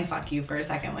of mind fuck you for a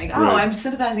second. Right. I'm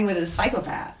sympathizing with a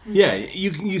psychopath. Yeah,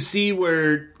 you see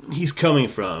where he's coming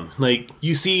from.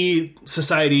 You see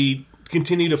society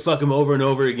continue to fuck him over and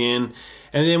over again,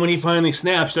 and then when he finally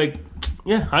snaps,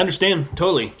 yeah, I understand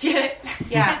totally.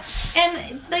 Yeah,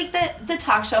 and the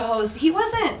talk show host, he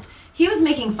was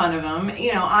making fun of him,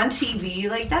 on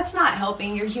TV. That's not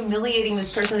helping. You're humiliating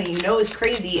this person that you know is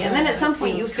crazy, and then at some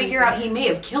point you figure out he may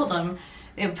have killed him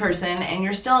in person, and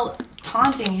you're still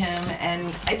taunting him,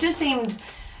 and it just seemed,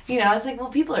 I was like, well,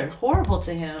 people are horrible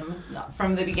to him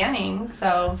from the beginning,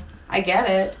 so I get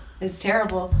it. It's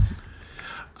terrible.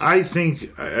 I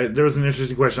think there was an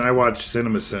interesting question. I watched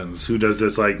CinemaSins, who does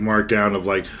this markdown of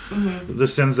the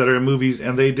sins that are in movies,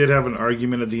 and they did have an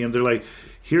argument at the end. They're like,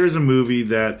 here's a movie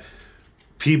that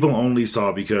people only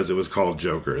saw because it was called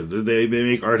Joker. They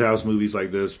make art house movies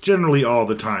like this generally all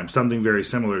the time, something very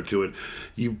similar to it.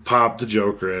 You pop the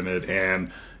Joker in it,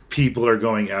 and people are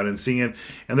going out and seeing it.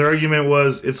 And their argument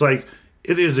was,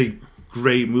 it is a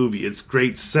great movie. It's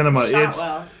great cinema.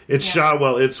 It's shot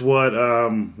well. It's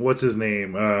what's his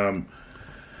name? The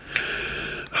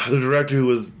director who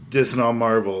was dissing on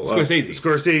Marvel.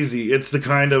 Scorsese. It's the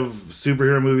kind of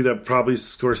superhero movie that probably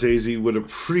Scorsese would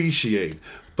appreciate.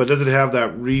 But does it have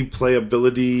that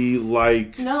replayability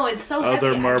No, it's so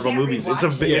other heavy. Marvel movies?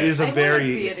 It is a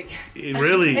very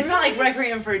really. It's not like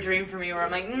Requiem for a Dream for me, where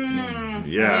I'm like,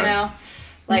 yeah,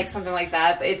 something like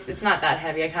that. But it's not that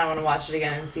heavy. I kind of want to watch it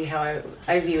again and see how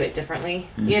I view it differently.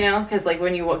 Because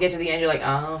when you get to the end, you're like,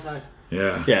 oh fuck.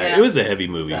 Yeah, it was a heavy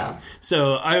movie.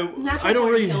 So I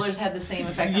don't really. Killers had the same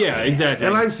effect. Yeah, exactly.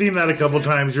 And I've seen that a couple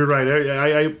times. You're right.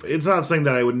 I it's not something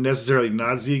that I would necessarily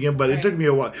not see again, but it took me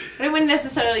a while. But I wouldn't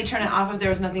necessarily turn it off if there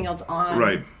was nothing else on.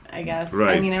 Right. I guess.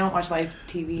 Right. I don't watch live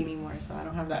TV anymore, so I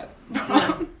don't have that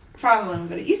problem.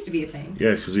 But it used to be a thing.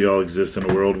 Yeah, because we all exist in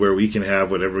a world where we can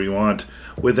have whatever we want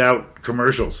without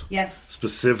commercials. Yes.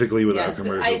 Specifically without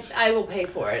commercials. I will pay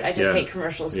for it. I just hate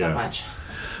commercials so much.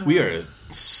 We are a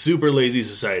super lazy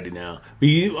society now.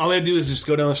 All I do is just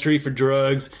go down the street for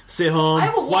drugs, sit home,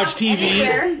 watch TV.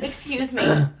 Anywhere. Excuse me.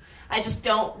 I just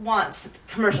don't want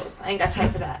commercials. I ain't got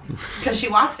time for that. Because she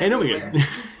walks everywhere.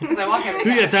 Because I walk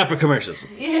everywhere. We got time for commercials.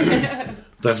 Yeah.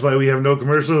 That's why we have no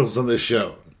commercials on this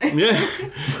show. Yeah,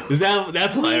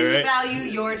 that's why, right?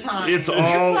 Value your time. It's You're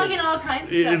plugging all kinds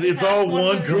of stuff. It's all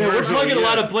one commercial. We're plugging a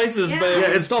lot of places, but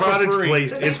it's product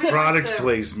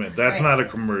placement. That's not a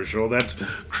commercial. That's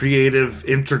creative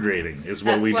integrating. Is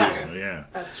what we do. Yeah,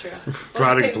 that's true.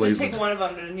 Product placement. Just pick one of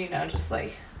them and just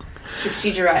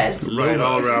strategize. Right,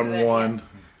 all around one.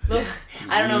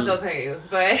 I don't know if they'll pay you,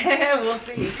 but we'll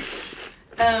see.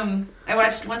 I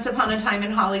watched Once Upon a Time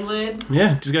in Hollywood.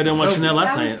 Yeah, just got done watching that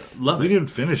last night. Love it. We didn't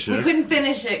finish it. We couldn't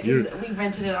finish it because we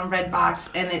rented it on Redbox,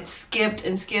 and it skipped,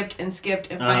 and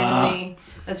finally,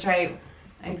 that's right.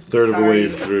 Third of the way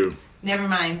through. Never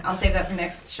mind. I'll save that for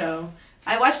next show.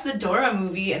 I watched the Dora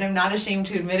movie, and I'm not ashamed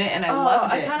to admit it, and I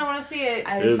loved it. I kind of want to see it.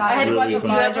 I had to watch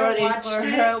really Dora the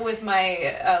Explorer with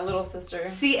my little sister.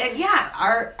 See, and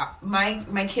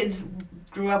my kids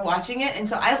grew up watching it, and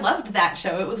so I loved that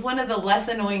show. It was one of the less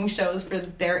annoying shows for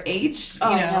their age,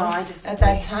 at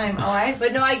that time.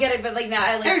 But no, I get it. But now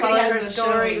I follow her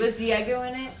story. Was Diego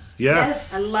in it? Yeah.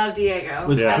 Yes. I love Diego.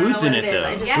 Was Boots in it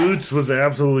though? Boots was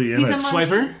absolutely in it.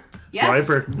 Swiper? Yes.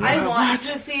 Swiper. I wanted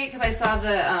to see it because I saw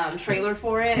the trailer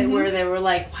for it where they were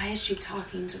like, "Why is she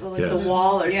talking to the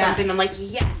wall or something?" I'm like,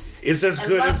 "Yes." It's as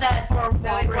good. I love that for a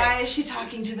Like, why is she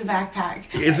talking to the backpack?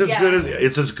 It's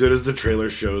as good as the trailer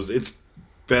shows. It's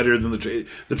better than the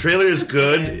trailer is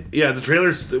good. Yeah, the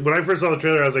trailer. When I first saw the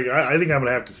trailer, I was like, I think I'm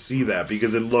gonna have to see that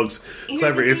because it looks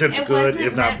clever. It's good,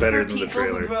 if not better than the trailer.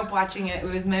 People who grew up watching it, it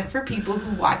was meant for people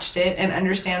who watched it and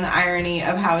understand the irony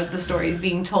of how the story is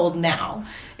being told now.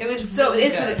 It was so really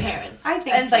it's good. for the parents, I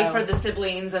think, and so. like for the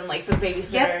siblings and like for the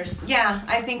babysitters. Yep. Yeah,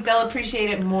 I think they'll appreciate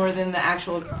it more than the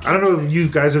actual. I don't know if you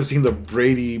guys have seen the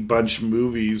Brady Bunch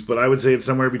movies, but I would say it's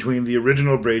somewhere between the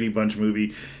original Brady Bunch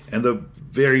movie and the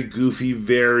very goofy,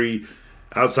 very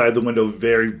outside the window,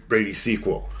 very Brady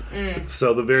sequel.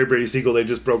 So the very Brady sequel, they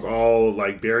just broke all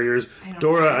like barriers.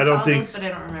 Dora, I don't think, but I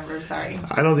don't remember. Sorry,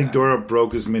 I don't think Dora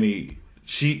broke as many.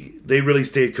 They really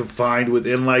stayed confined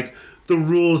within like the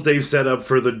rules they've set up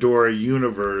for the Dora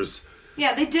universe.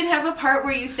 Yeah, they did have a part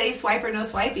where you say swipe or no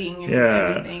swiping and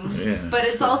everything. Yeah, but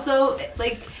it's also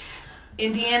like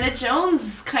Indiana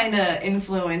Jones kind of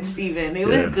influenced. Even it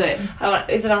was good.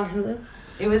 Is it on Hulu?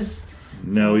 It was.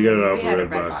 No, we got it off We had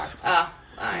of a Redbox. Oh,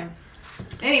 alright.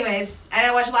 Anyways, and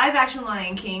I watched live action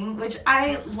Lion King, which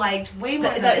I liked way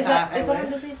more than I thought I would. on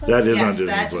Disney Plus? That is Yes, on Disney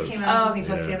that Plus. just came out on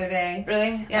Disney Plus Yeah. the other day.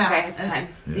 Really? Yeah. Okay, it's time.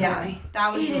 Yeah,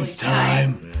 that was It really is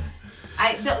Time.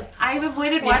 I've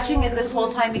avoided watching it this whole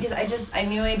time because I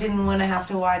knew I didn't want to have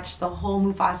to watch the whole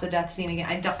Mufasa death scene again.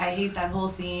 I hate that whole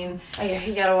scene. Oh yeah,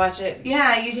 you gotta watch it.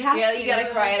 Yeah, you have Yeah, to. you gotta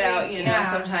cry it out. You know,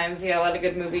 Yeah. sometimes you gotta let a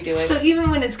good movie do it. So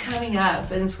even when it's coming up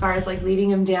and Scar's like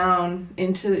leading him down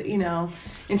into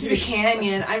the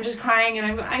canyon, I'm just crying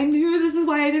and I knew this is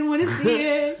why I didn't want to see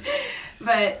it.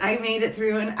 But I made it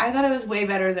through and I thought it was way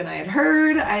better than I had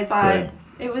heard. I thought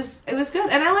it was good.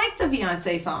 And I liked the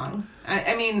Beyonce song.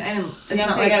 I mean,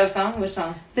 Beyonce got a song? Which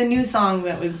song? The new song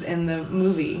that was in the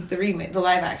movie, the remake, the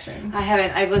live action. I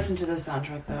haven't. I've listened to the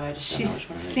soundtrack though. I just don't know which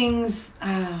one it is. Sings.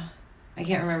 I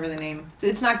can't remember the name.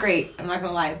 It's not great. I'm not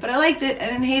gonna lie, but I liked it. I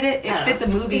didn't hate it. It fit the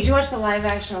movie. Did you watch the live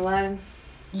action Aladdin?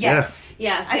 Yes.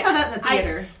 Yeah, I saw that in the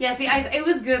theater. It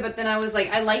was good, but then I was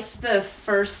like, I liked the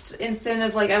first instant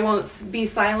of like, I won't be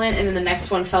silent, and then the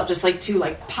next one felt just like too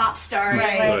like pop star.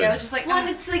 Right. Like, I was just like, well,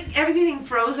 it's like everything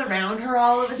froze around her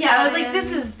all of a sudden. yeah, I was like,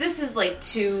 this is like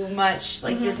too much.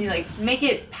 Like Disney, like make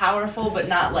it powerful, but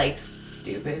not like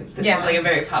stupid. This is like a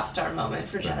very pop star moment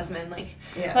for Jasmine. Like,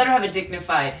 let her have a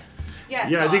dignified.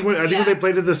 Yeah, I think when they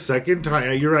played it the second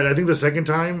time, you're right. I think the second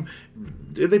time,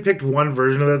 if they picked one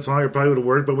version of that song, it probably would have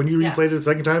worked. But when you replayed it the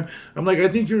second time, I'm like, I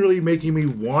think you're really making me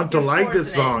want to like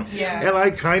this song. Yeah. And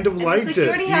I kind of liked it. You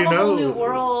already have a whole new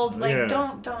world. Like,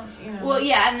 don't. Well,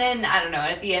 yeah, and then I don't know.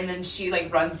 At the end, then she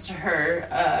like runs to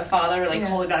her father, like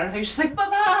holding on her face. She's like,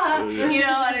 "Baba,"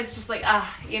 and it's just like,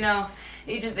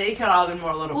 It could all have been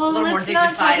a little more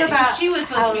dignified. About she was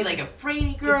supposed to be like a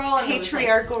brainy girl. The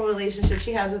patriarchal relationship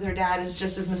she has with her dad is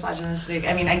just as misogynistic.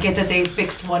 I mean, I get that they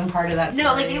fixed one part of that.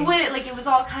 No, it was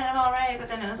all kind of all right, but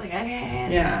then it was like, okay.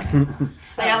 Yeah.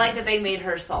 So I like that they made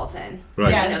her Sultan. Right.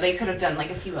 Yes. They could have done like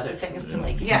a few other things to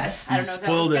like. Yes. I don't know.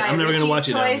 Spoiled if that was it. I'm never Ritchie's gonna watch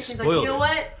it now. choice. She's like, Spoiled you know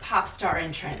what? Pop star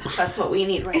entrance. That's what we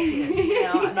need right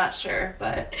here. I'm not sure,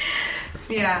 but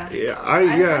Yeah. I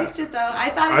liked it though. I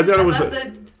thought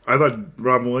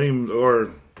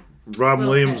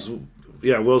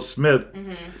Will Smith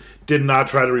did not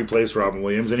try to replace Robin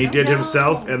Williams, and he did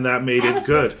himself, and that made it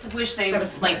good. I wish they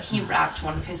he rapped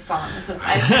one of his songs.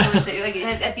 I wish they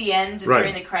at the end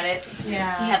during the credits.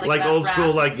 Yeah. He had Like old rap.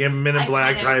 school, like Men in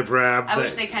Black type rap. I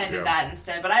wish they kind of did that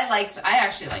instead. But I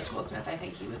actually liked Will Smith. I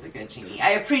think he was a good genie.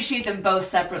 I appreciate them both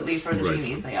separately for the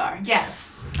genies they are.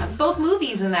 Yes. Both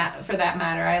movies for that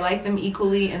matter. I like them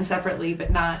equally and separately,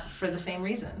 but not for the same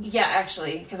reasons. Yeah,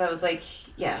 actually, because I was like,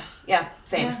 same. Yeah.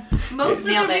 Most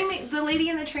of the Lady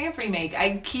and the Tramp remake,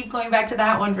 I keep going back to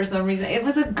that one for some reason. It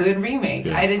was a good remake.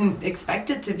 I didn't expect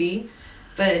it to be,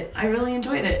 but I really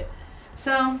enjoyed it.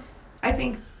 So I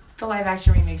think the live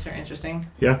action remakes are interesting.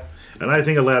 Yeah, and I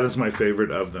think Aladdin's my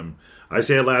favorite of them. I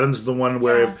say Aladdin's the one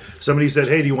where if somebody said,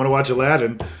 "Hey, do you want to watch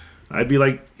Aladdin?" I'd be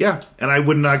like, yeah, and I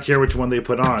would not care which one they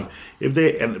put on. And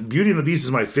Beauty and the Beast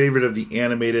is my favorite of the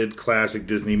animated classic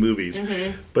Disney movies.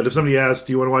 Mm-hmm. But if somebody asked,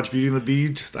 do you want to watch Beauty and the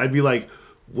Beast? I'd be like,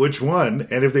 which one?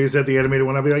 And if they said the animated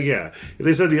one, I'd be like, yeah. If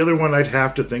they said the other one, I'd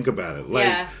have to think about it.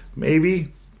 Like,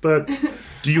 maybe, but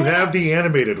do you have the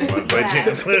animated one by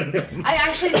chance? I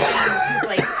actually think, because,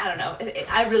 like, I don't know,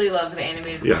 I really love the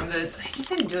animated one. It just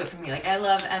didn't do it for me. Like, I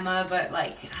love Emma, but,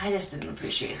 like, I just didn't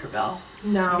appreciate her bell.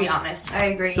 No. To be honest. I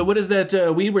agree. So what is that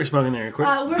weed we're smoking there?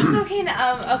 We're smoking,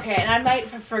 okay, and I might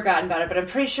have forgotten about it, but I'm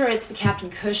pretty sure it's the Captain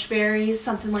Kush berries,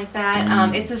 something like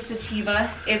that. It's a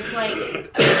sativa. It's, like,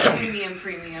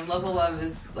 premium. Local Love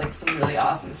is, like, some really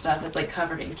awesome stuff. It's, like,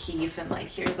 covered in keef, and, like,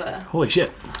 here's a... Holy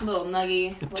shit. Little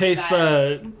nuggie. It tastes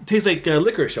like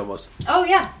licorice almost. Oh,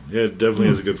 yeah. Yeah, it definitely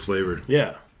has a good flavor.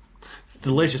 Yeah. It's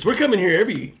delicious. We're coming here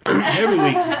every week.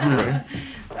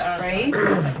 Right?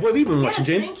 What have you been watching,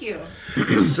 James? Thank you.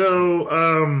 So,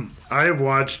 I have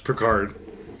watched Picard,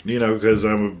 because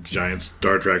I'm a giant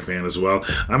Star Trek fan as well.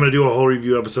 I'm going to do a whole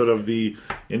review episode of the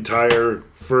entire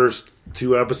first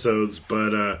 2 episodes,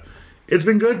 but it's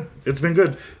been good.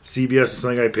 CBS is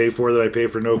something I pay for that I pay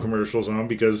for no commercials on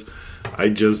because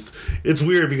it's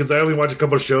weird because I only watch a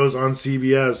couple of shows on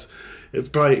CBS.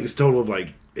 It's total of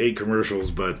like 8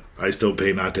 commercials, but I still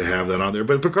pay not to have that on there.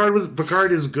 But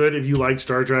Picard is good. If you like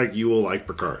Star Trek, you will like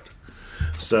Picard.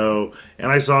 So,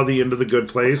 and I saw the end of The Good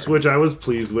Place, which I was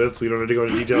pleased with. We don't have to go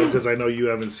into detail because I know you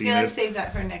haven't seen it. Let's save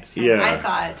that for next time. Yeah. I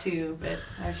saw it too, but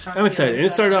I'm excited. It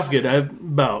started off good. I'm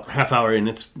about half hour in.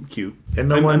 It's cute.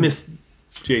 And I miss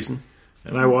Jason.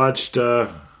 And I watched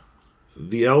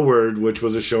The L Word, which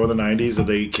was a show in the 90s that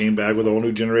they came back with a whole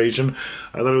new generation.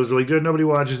 I thought it was really good. Nobody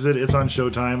watches it. It's on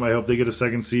Showtime. I hope they get a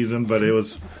second season, but it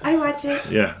was... I watch it.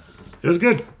 Yeah. It was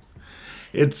good.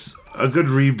 It's a good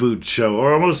reboot show,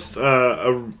 or almost,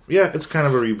 it's kind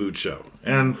of a reboot show.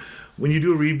 And when you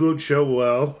do a reboot show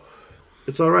well,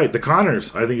 it's all right. The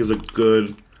Conners, I think, is a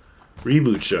good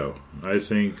reboot show. I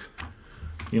think,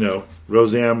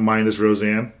 Roseanne minus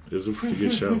Roseanne is a pretty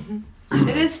good show.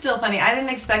 It is still funny. I didn't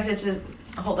expect it to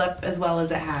hold up as well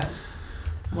as it has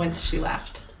once she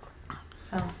left.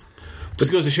 So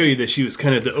just goes to show you that she was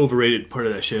kind of the overrated part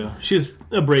of that show. She's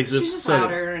abrasive. She's just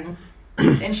louder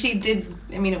and she did.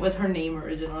 I mean, it was her name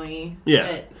originally.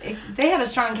 Yeah, but they had a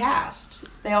strong cast.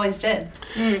 They always did.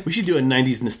 We should do a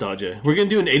 90s nostalgia. We're gonna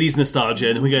do an 80s nostalgia,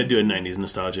 and then we got to do a 90s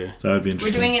nostalgia. That would be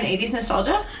interesting. We're doing an 80s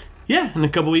nostalgia. Yeah, in a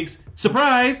couple weeks.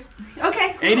 Surprise!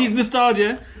 Okay, cool. 80s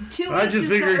nostalgia. I just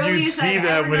figured you'd see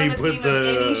that when he put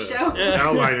the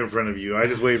outline in front of you. I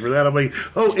just wait for that. I'm like,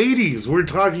 80s. We're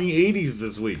talking 80s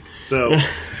this week. So,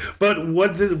 but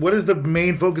what is the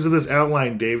main focus of this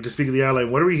outline, Dave? To speak of the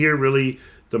outline, what are we here really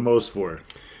the most for?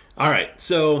 All right,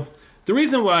 so the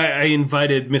reason why I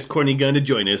invited Miss Courtney Gunn to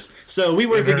join us, so we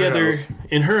work together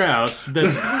in her house.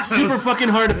 That's super fucking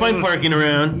hard to find parking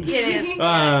around. It is.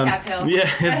 Cap Hill.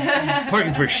 Yeah,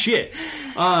 parking's for shit.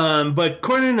 But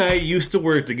Courtney and I used to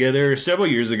work together several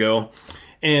years ago,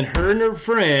 and her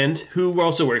friend, who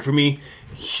also worked for me,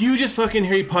 hugest fucking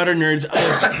Harry Potter nerds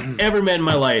I've ever met in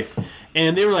my life.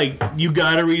 And they were like, you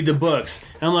gotta read the books.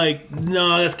 And I'm like,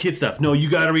 no, that's kid stuff. No, you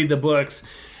gotta read the books.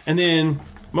 And then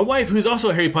my wife, who's also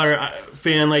a Harry Potter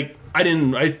fan, I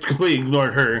completely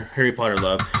ignored her Harry Potter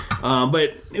love.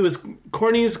 But it was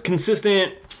Courtney's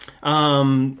consistent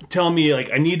telling me,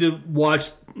 I need to watch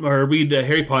or read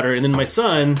Harry Potter. And then my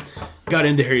son got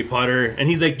into Harry Potter, and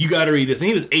he's like, you got to read this. And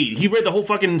he was 8. He read the whole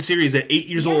fucking series at 8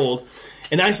 years old.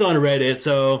 And I still hadn't read it,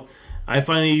 so I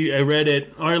read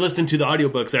it, or I listened to the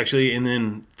audiobooks, actually, and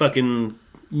then fucking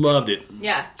loved it.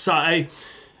 Yeah. So I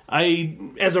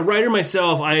as a writer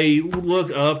myself, I look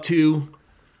up to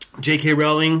J.K.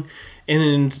 Rowling,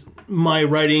 and my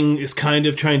writing is kind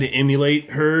of trying to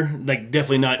emulate her.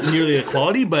 Definitely not nearly the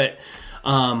quality, but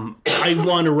I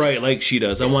want to write like she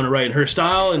does. I want to write in her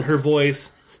style and her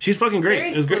voice. She's fucking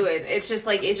great. Very fluid. Great. It's just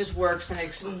it just works and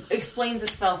explains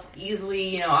itself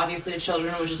easily. Obviously to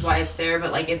children, which is why it's there.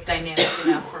 But it's dynamic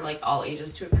enough for all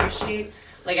ages to appreciate.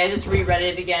 I just reread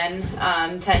it again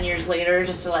 10 years later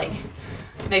just to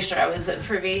make sure I was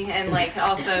privy, and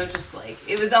also just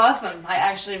it was awesome. I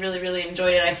actually really, really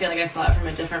enjoyed it. I feel like I saw it from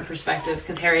a different perspective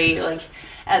because Harry,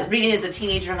 reading as a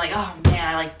teenager, I'm like, oh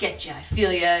man, I get you, I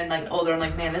feel you, and older, I'm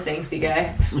like, man, this angsty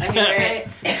guy,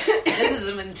 this is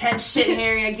some intense shit,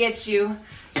 Harry. I get you.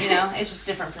 It's just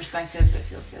different perspectives. It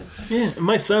feels good. Yeah,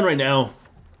 my son right now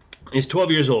is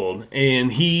 12 years old,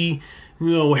 and he.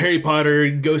 Harry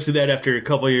Potter goes through that after a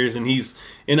couple of years, and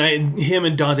him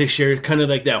and Dante share kind of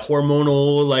that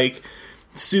hormonal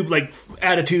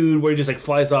attitude where he just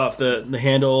flies off the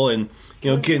handle, and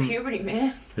getting puberty,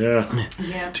 man.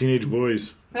 Yeah. Teenage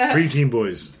boys, preteen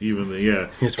boys, even we're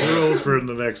old for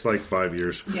the next 5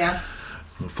 years. Yeah.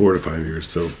 4 to 5 years.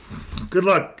 So, good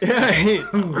luck. He's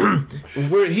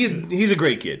a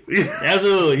great kid.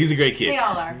 Absolutely, he's a great kid. They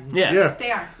all are. Yes. Yeah,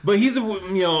 they are. But he's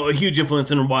a huge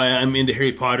influence in why I'm into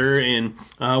Harry Potter, and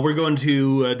we're going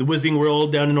to the Wizarding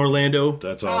World down in Orlando.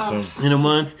 That's awesome. In a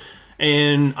month,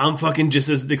 And I'm fucking just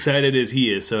as excited as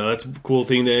he is. So that's a cool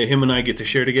thing that him and I get to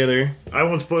share together. I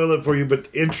won't spoil it for you, but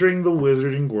entering the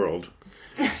Wizarding World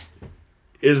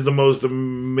is the most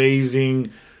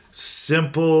amazing,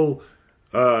 simple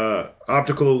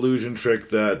optical illusion trick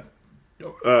that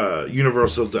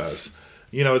Universal does.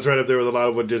 You know, it's right up there with a lot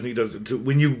of what Disney does.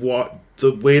 When you walk,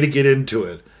 the way to get into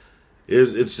it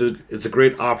is it's a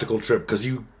great optical trip because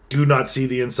you do not see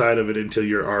the inside of it until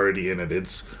you're already in it.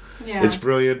 It's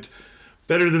brilliant.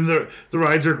 Better than the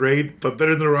rides are great, but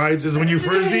better than the rides is when you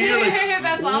first see it. You're like,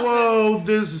 that's awesome. Whoa,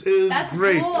 this is That's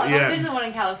great. cool. I've Yeah. been to the one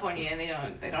in California, and they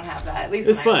don't have that. At least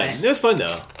It's when fun. I went. It was fun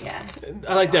though. Yeah,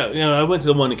 I like that. You know, I went to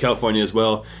the one in California as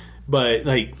well, but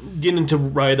like getting to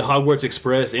ride the Hogwarts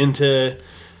Express into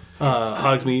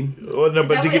Hogsmeade. Well, no, Is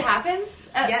but that to what get, happens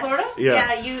at Yes. Florida?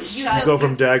 yeah, you go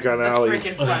from Dagon That's Alley.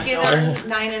 freaking fun. get on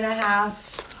 9.5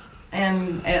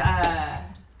 and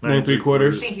 9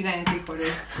 3/4. thank you 9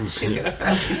 3/4. She's gonna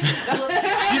fast. She's on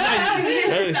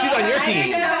your I team.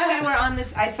 didn't know we were on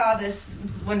this. I saw this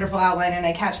wonderful outline and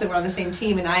I catch that we're on the same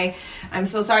team. And I'm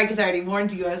so sorry because I already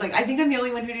warned you. I was like, I think I'm the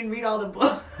only one who didn't read all the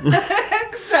books.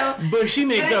 So, But she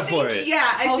makes but I up for think- it. Yeah,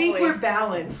 I think Hopefully. we're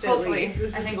balanced. Hopefully, at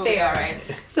least. I think we'll be all right.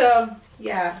 So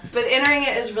yeah, but entering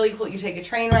it is really cool. You take a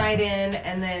train ride in,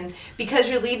 and then because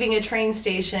you're leaving a train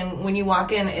station, when you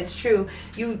walk in, it's true.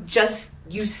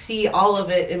 You see all of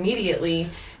it immediately,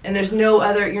 and there's no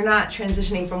other. You're not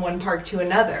transitioning from one park to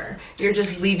another. You're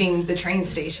just leaving the train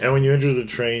station. And when you enter the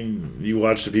train, you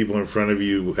watch the people in front of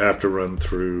you have to run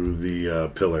through the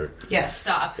pillar. Yes,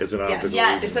 Stop. It's an optical.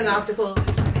 Yes. It's an optical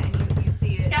illusion, and you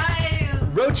see it. Guys,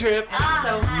 Road trip. It's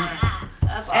so fun.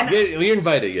 that's awesome. You're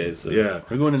invited, guys. So Yeah.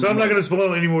 we're going. So I'm not going to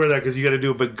spoil any more of that because you got to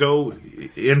do it. But go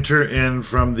enter in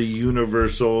from the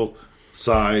Universal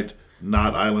side,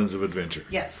 not Islands of Adventure.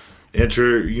 Yes,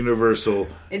 Enter Universal.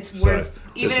 it's side. worth.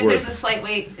 Even It's if worth there's it. a slight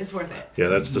wait, it's worth it. Yeah,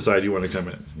 that's the side you want to come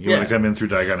in. You Yeah. want to come in through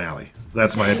Diagon Alley.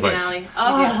 That's my advice. Finale.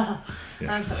 Oh, Yeah.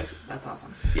 that's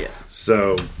awesome. Yeah.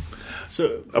 So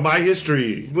So my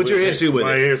history. What's your history with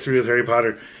my it? history with Harry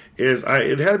Potter is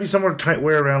it had to be somewhere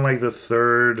where around like the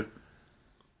third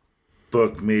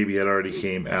book maybe had already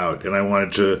came out, and I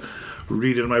wanted to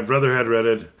read it. My brother had read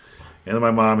it, and then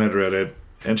my mom had read it,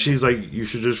 and she's like, "You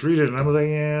should just read it," and I was like,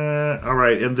 "Yeah, all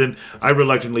right." And then I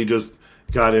reluctantly just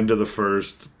got into the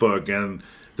first book, and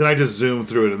then I just zoomed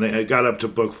through it, and I got up to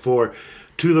book 4,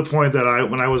 to the point that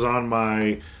when I was on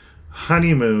my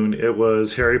honeymoon, it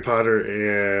was Harry Potter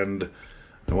and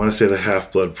I want to say the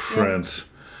Half-Blood Prince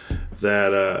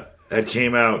that had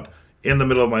came out in the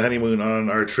middle of my honeymoon on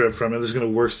our trip from, and this is going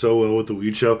to work so well with the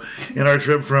weed show, in our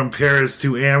trip from Paris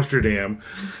to Amsterdam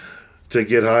to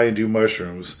get high and do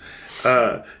mushrooms.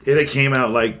 It had came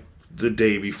out like the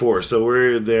day before, so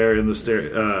we're there in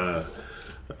the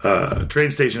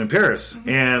train station in Paris,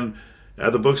 and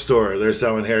at the bookstore they're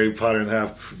selling Harry Potter and the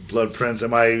Half-Blood Prince,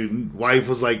 and my wife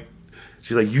was like,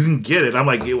 she's like, "You can get it." I'm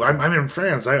like, I'm in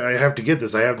France. I have to get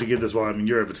this. I have to get this while I'm in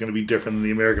Europe. It's going to be different than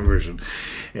the American version.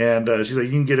 And she's like,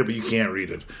 "You can get it, but you can't read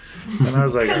it." And I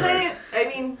was like, Because all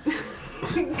right.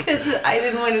 because I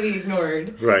didn't want to be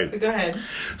ignored. Right. But go ahead.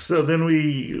 So then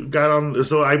we got on.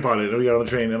 So I bought it, and we got on the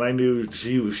train, and I knew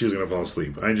she was going to fall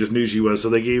asleep. I just knew she was. So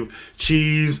they gave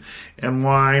cheese and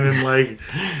wine and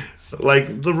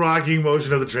like the rocking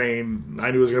motion of the train. I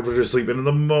knew it was going to put her to sleep. And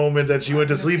the moment that she went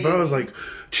to sleep, I was like,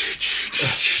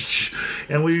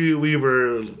 and we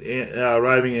were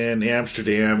arriving in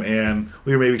Amsterdam, and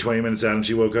we were maybe 20 minutes out, and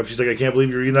she woke up. She's like, "I can't believe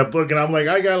you're reading that book." And I'm like,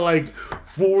 "I got like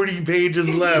 40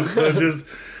 pages left, so just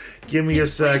give me a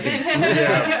second." I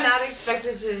Yeah. did not expect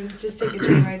it to just take a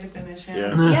train ride to finish.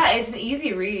 Yeah. Yeah, it's an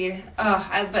easy read.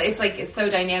 But it's so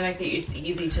dynamic that it's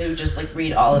easy to just like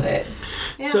read all of it.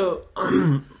 Yeah. So,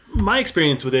 my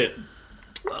experience with it,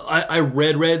 I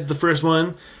read the first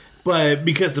one, but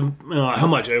because of how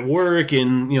much I work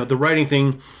and the writing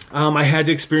thing, I had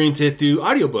to experience it through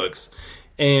audiobooks,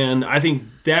 and I think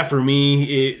that for me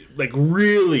it like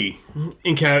really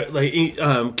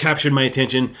captured my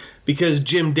attention because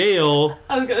Jim Dale.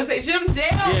 I was gonna say Jim Dale,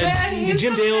 man. He's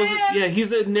Jim the Dale's man. he's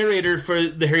the narrator for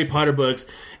the Harry Potter books,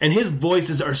 and his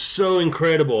voices are so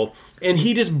incredible, and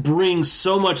he just brings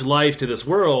so much life to this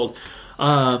world.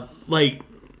 Like,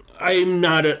 I'm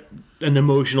not an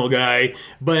emotional guy,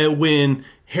 but when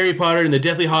Harry Potter and the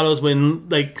Deathly Hallows, when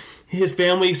like his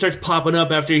family starts popping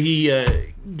up after he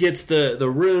gets the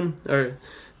rune or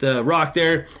the rock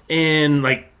there, and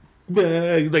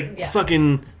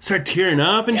fucking start tearing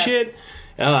up and shit.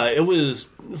 It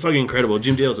was fucking incredible.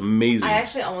 Jim Dale's amazing. I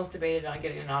actually almost debated on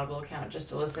getting an Audible account just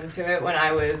to listen to it when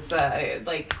I was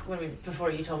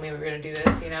before you told me we were going to do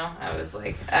this. I was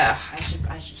like, I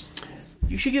should just do this.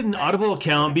 You should get an Audible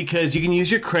account because you can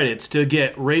use your credits to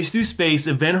get Race Through Space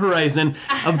Event Horizon,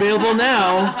 available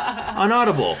now on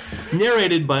Audible.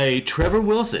 Narrated by Trevor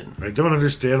Wilson. I don't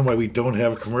understand why we don't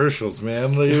have commercials,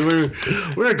 man. Like,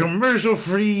 we're a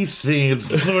commercial-free thing.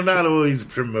 We're not always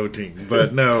promoting,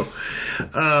 but no.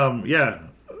 Yeah.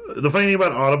 The funny thing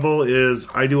about Audible is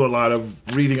I do a lot of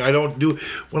reading.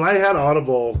 When I had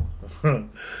Audible,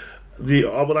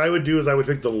 what I would do is I would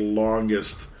pick the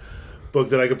longest book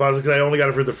that I could possibly, because I only got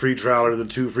it for the free trial or the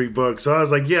 2 free books. So I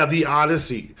was like, yeah, The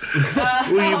Odyssey.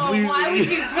 Why would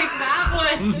you pick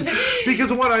that one? Because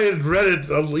I had read it,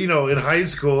 in high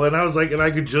school, and I was like, and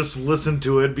I could just listen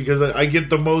to it because I get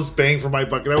the most bang for my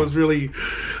buck. And I was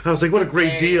like, what a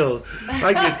great deal.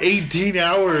 I get 18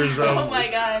 hours of oh my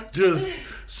God. Just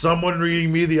someone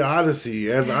reading me The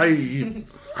Odyssey. And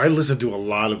I listened to a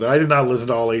lot of that. I did not listen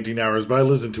to all 18 hours, but I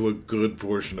listened to a good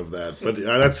portion of that. But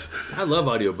I love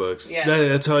audiobooks. Yeah.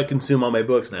 That's how I consume all my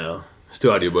books now. It's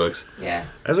through audiobooks. Yeah.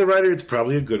 As a writer, it's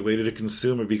probably a good way to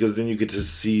consume it because then you get to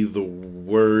see the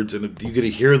words and you get to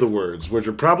hear the words, which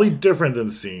are probably different than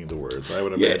seeing the words, I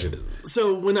would imagine. Yeah.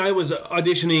 So when I was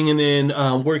auditioning and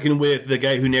then working with the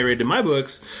guy who narrated my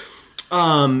books,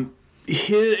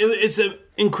 it's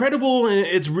incredible and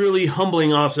it's really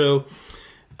humbling also.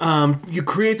 You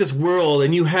create this world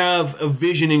and you have a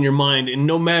vision in your mind, and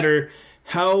no matter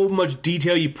how much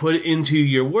detail you put into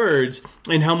your words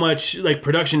and how much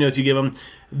production notes you give them,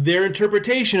 their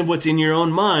interpretation of what's in your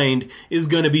own mind is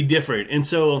going to be different. And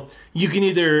so you can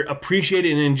either appreciate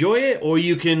it and enjoy it, or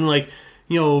you can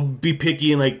be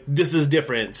picky and this is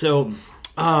different. So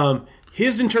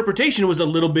his interpretation was a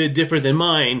little bit different than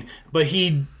mine, but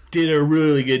he did a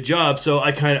really good job. So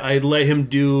I let him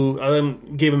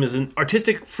gave him his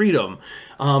artistic freedom.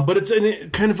 But it's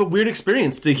kind of a weird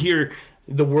experience to hear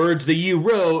the words that you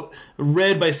wrote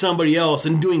read by somebody else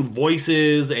and doing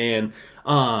voices and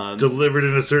delivered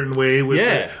in a certain way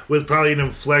with probably an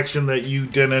inflection that you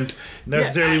didn't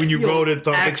necessarily when you wrote it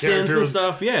thought accents the character and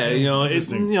stuff. Yeah,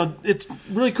 it's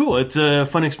really cool. It's a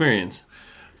fun experience.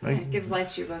 It gives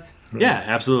life to your book. Right. Yeah,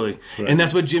 absolutely. Right. And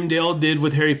that's what Jim Dale did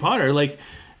with Harry Potter.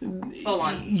 Full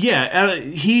on. Yeah,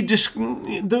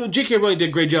 J.K. Rowling did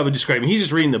a great job of describing. He's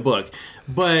just reading the book,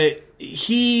 but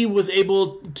he was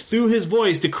able, through his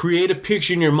voice, to create a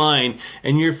picture in your mind,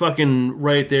 and you're fucking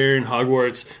right there in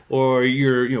Hogwarts, or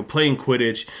you're playing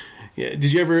Quidditch. Yeah, did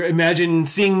you ever imagine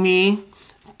seeing me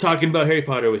talking about Harry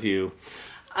Potter with you?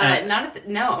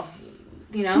 No.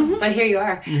 But here you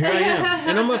are. Here I am,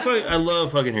 and I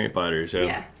love fucking Harry Potter. So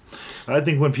yeah. I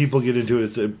think when people get into it,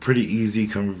 it's a pretty easy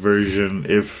conversion.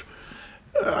 If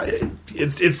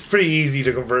it's pretty easy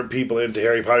to convert people into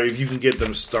Harry Potter if you can get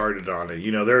them started on it.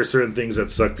 There are certain things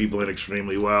that suck people in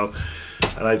extremely well,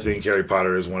 and I think Harry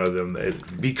Potter is one of them.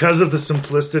 Because of the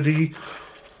simplicity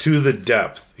to the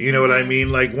depth. You know what I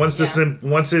mean? Once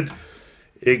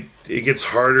it gets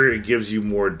harder, it gives you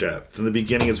more depth. In the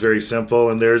beginning, it's very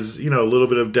simple, and there's a little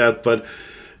bit of depth, but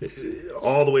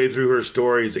all the way through her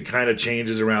stories, it kind of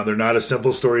changes around. They're not as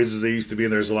simple stories as they used to be,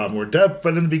 and there's a lot more depth.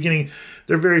 But in the beginning,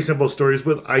 they're very simple stories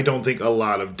with, I don't think, a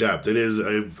lot of depth. It is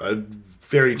a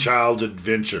very child's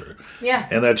adventure. Yeah.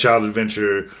 And that child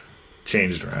adventure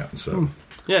changed around. So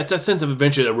yeah, it's that sense of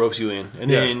adventure that ropes you in, and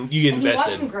then you get invested.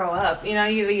 You watch them grow up.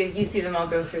 You see them all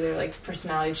go through their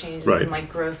personality changes and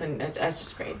growth, and it's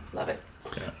just great. Love it.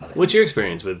 Yeah. Love it. What's your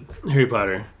experience with Harry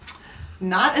Potter?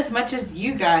 Not as much as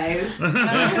you guys. So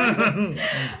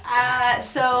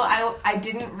I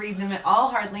didn't read them at all,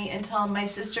 hardly, until my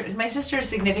sister is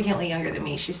significantly younger than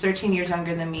me. She's 13 years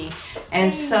younger than me.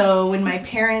 And so when my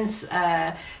parents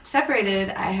separated,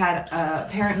 I had a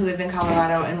parent who lived in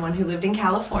Colorado and one who lived in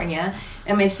California.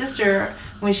 And my sister,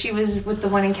 when she was with the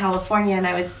one in California and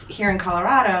I was here in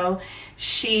Colorado,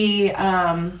 she,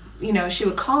 she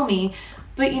would call me,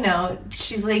 but,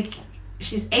 she's like,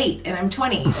 she's 8 and I'm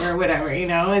 20 or whatever,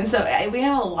 and so we didn't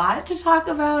have a lot to talk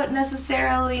about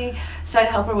necessarily, so I'd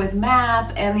help her with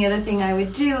math. And the other thing I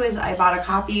would do is I bought a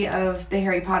copy of the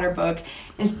Harry Potter book,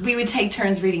 and we would take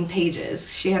turns reading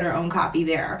pages. She had her own copy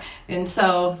there, and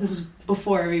so this was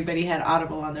before everybody had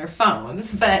Audible on their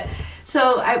phones, but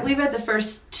so we read the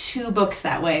first 2 books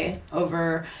that way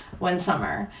over one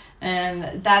summer.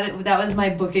 And that was my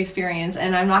book experience.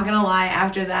 And I'm not going to lie,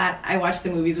 after that, I watched the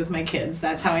movies with my kids.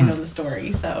 That's how I know the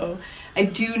story. So I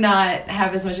do not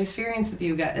have as much experience with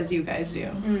you guys as you guys do.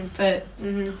 But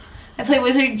I play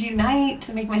Wizard Unite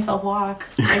to make myself walk.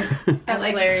 I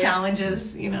like hilarious.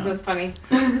 Challenges, That's funny.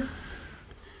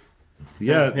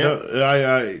 Yeah, no,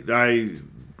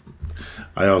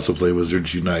 I also play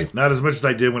Wizards Unite. Not as much as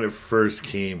I did when it first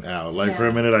came out. Like for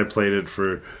a minute, I played it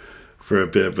for a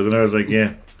bit, but then I was like,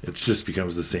 yeah, it just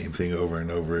becomes the same thing over and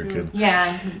over again.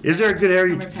 Yeah. Is there a good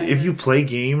if you play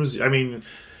games? I mean,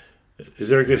 is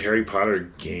there a good Harry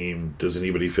Potter game? Does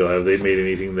anybody feel have they made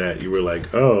anything that you were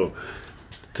like, oh,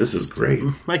 this is great?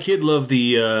 My kid loved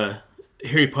the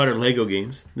Harry Potter Lego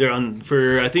games. They're on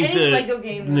for I think Any the Lego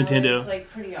game Nintendo is like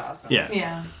pretty awesome.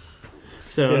 Yeah.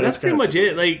 So Yeah, that's pretty much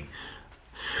it. Like,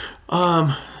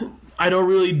 I don't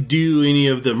really do any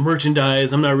of the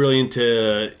merchandise. I'm not really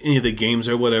into any of the games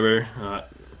or whatever.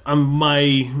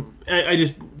 I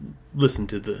just listen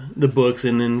to the books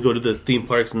and then go to the theme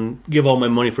parks and give all my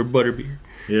money for butterbeer.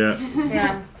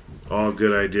 Yeah. All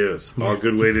good ideas. All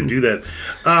good way to do that.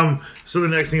 So the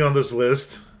next thing on this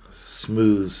list,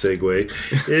 smooth segue,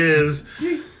 is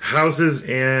houses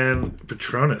and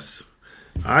Patronus.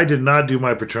 I did not do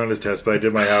my Patronus test, but I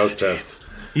did my house test.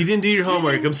 You didn't do your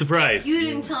homework. I'm surprised. You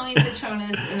didn't tell me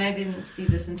Patronus, and I didn't see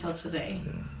this until today.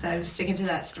 So I'm sticking to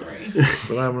that story.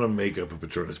 But I'm going to make up a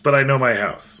Patronus. But I know my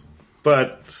house.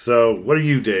 So what are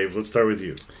you, Dave? Let's start with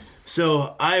you.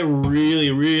 So I really,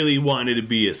 really wanted to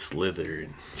be a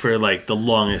Slytherin for like the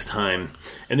longest time.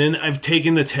 And then I've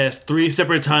taken the test 3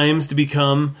 separate times to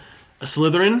become a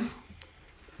Slytherin.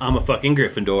 I'm a fucking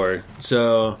Gryffindor.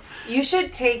 So You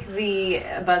should take the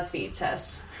BuzzFeed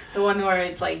test. The one where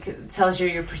it's like tells you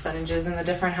your percentages in the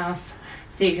different house.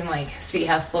 So you can like see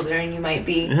how Slytherin you might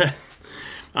be.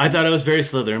 I thought I was very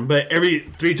Slytherin, but every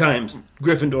 3 times,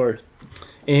 Gryffindor.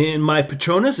 And my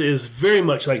Patronus is very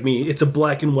much like me. It's a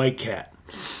black and white cat.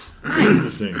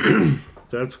 Interesting.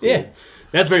 That's cool. Yeah,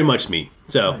 that's very much me.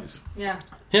 So, Nice.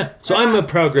 Yeah. So I'm a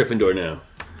proud Gryffindor now.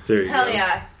 There you Hell go.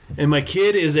 yeah. And my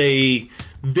kid is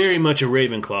very much a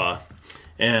Ravenclaw.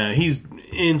 He's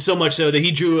in so much so that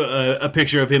he drew a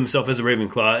picture of himself as a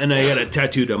Ravenclaw, and I got it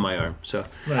tattooed on my arm. So,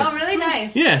 Nice. Oh, really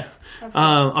nice. yeah. That's cool.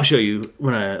 I'll show you a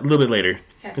little bit later.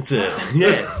 Okay. It's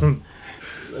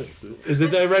Is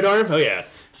it the right arm? Oh, yeah.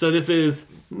 So this is,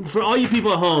 for all you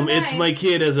people at home, Oh, nice. It's my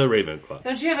kid as a Ravenclaw.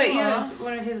 Don't you have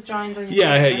one of his drawings on your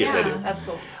Yeah, computer? yes, I do. That's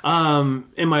cool.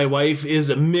 And my wife is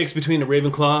a mix between a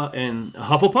Ravenclaw and a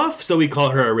Hufflepuff, so we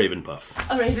call her a Ravenpuff.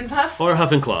 A Ravenpuff? Or a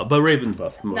Hufflenclaw, but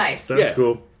Ravenpuff. Mostly. Nice. That's Yeah.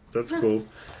 cool. That's cool.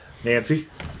 Nancy?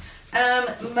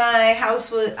 My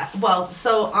house was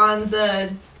so on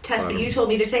the test that you told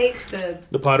me to take, the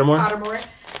Pottermore?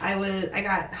 I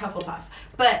got Hufflepuff.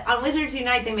 But on Wizards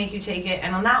Unite they make you take it,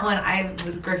 and on that one I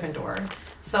was Gryffindor.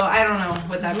 So I don't know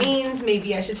what that means.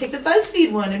 Maybe I should take the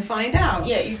BuzzFeed one and find out.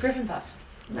 Yeah, you're Griffinpuff.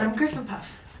 I'm Gryffindor.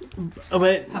 Oh,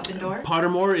 but Puffendor?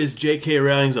 Pottermore is J.K.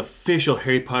 Rowling's official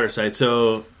Harry Potter site.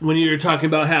 So when you're talking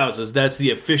about houses, that's the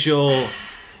official.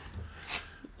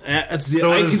 I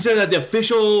consider that the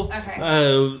official.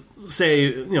 Okay.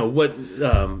 Say what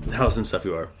house and stuff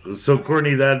you are. So,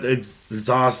 Courtney, that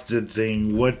exhausted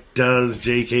thing, what does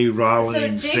J.K.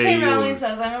 Rowling So say? J.K. Rowling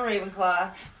says I'm a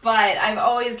Ravenclaw, but I've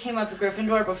always came up with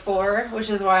Gryffindor before, which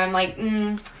is why I'm like,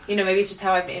 maybe it's just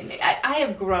how I've been. I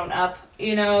have grown up,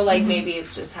 maybe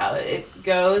it's just how it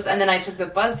goes. And then I took the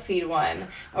BuzzFeed one,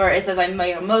 where it says I'm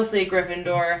mostly a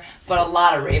Gryffindor, but a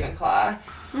lot of Ravenclaw.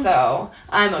 So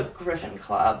I'm a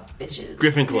Gryffindor, bitches.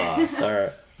 Gryffindor. All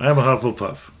right. I'm a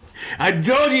Hufflepuff. I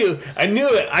told you. I knew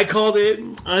it. I called it.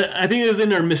 I think it was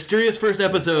in our mysterious first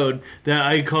episode that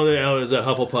I called it out as a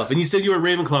Hufflepuff. And you said you were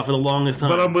Ravenclaw for the longest time.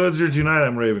 But on Wizards Unite,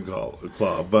 I'm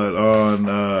Ravenclaw. But on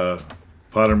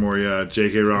Pottermore, yeah,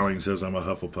 J.K. Rowling says I'm a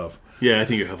Hufflepuff. Yeah, I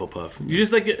think you're Hufflepuff. You're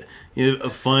just like a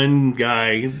fun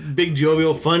guy. Big,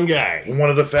 jovial, fun guy. One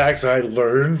of the facts I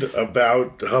learned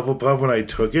about Hufflepuff when I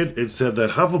took it, it said that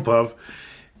Hufflepuff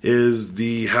is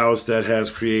the house that has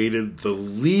created the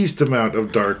least amount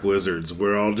of dark wizards.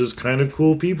 We're all just kind of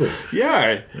cool people.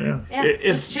 Yeah. Yeah. Yeah,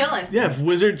 it's chilling. Yeah, if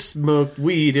wizards smoked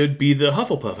weed, it would be the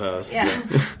Hufflepuff house. Yeah.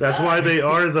 That's why they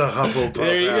are the Hufflepuff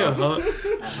There you house. go.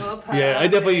 Hufflepuff, Yeah, I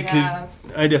definitely house.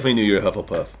 I definitely knew you were a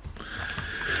Hufflepuff.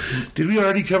 Did we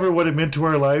already cover what it meant to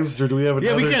our lives, or do we have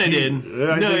another? Yeah, we kinda key? did.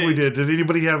 I think we did. Did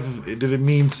anybody did it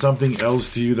mean something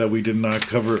else to you that we did not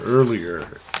cover earlier?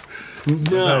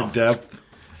 No. Depth.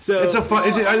 So It's a fun.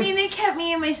 They kept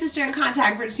me and my sister in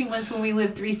contact for 2 months when we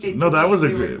lived 3 states. No, that away. was a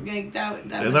We were, great- like,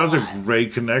 that was a lot.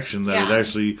 great connection that it Yeah.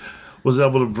 actually was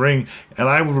able to bring. And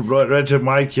I read to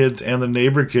my kids and the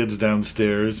neighbor kids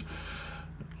downstairs,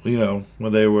 when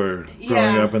they were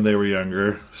growing Yeah. up and they were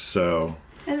younger. So,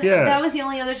 And yeah. that was the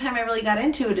only other time I really got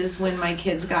into it is when my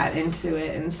kids got into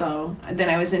it, and so then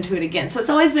I was into it again. So it's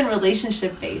always been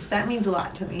relationship based. That means a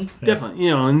lot to me. definitely,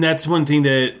 and that's one thing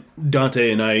that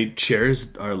Dante and I share is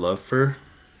our love for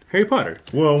Harry Potter.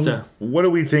 Well, what do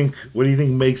we think? What do you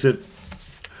think makes it?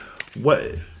 What?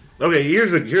 Okay,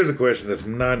 here's a question that's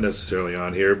not necessarily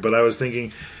on here, but I was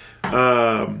thinking.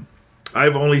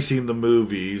 I've only seen the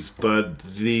movies, but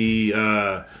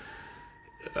the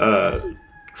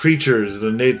creatures,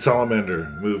 the Nate Salamander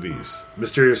movies,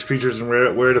 Mysterious Creatures and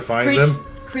Where to Find Them.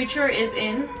 Creature is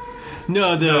in.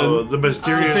 No, the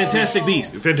Mysterious Fantastic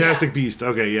Beast. Fantastic Beast.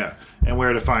 Okay, yeah, and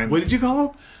Where to Find Them. What did you call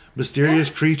them? Mysterious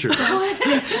Creatures.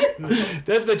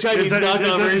 That's the Chinese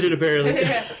knockoff version, apparently.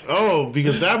 Oh,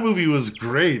 because that movie was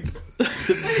great.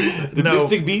 The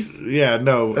Mystic Beasts? Yeah,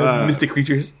 no. Mystic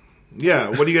Creatures. Yeah,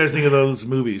 what do you guys think of those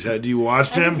movies? Do you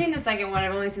watch them? I haven't seen the second one.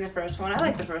 I've only seen the first one. I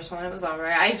like the first one. It was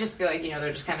alright. I just feel like,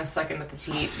 they're just kind of sucking at the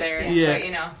teat there.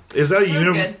 Yeah. But, Is that a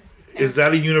universe? Is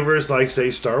that a universe like, say,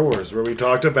 Star Wars, where we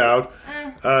talked about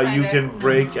you can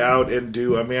break out and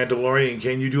do a Mandalorian?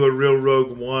 Can you do a real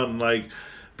Rogue One?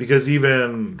 Because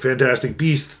even Fantastic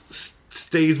Beasts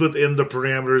stays within the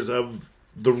parameters of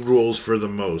the rules for the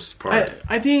most part.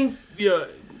 I think,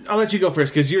 I'll let you go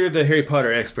first because you're the Harry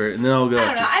Potter expert, and then I'll go. I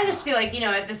don't know. I just feel like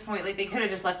at this point, they could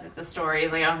have just left it at the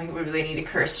stories. I don't think we really need a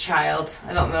cursed child.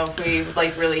 I don't know if we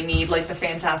really need the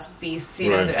Fantastic Beasts.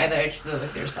 Right. I feel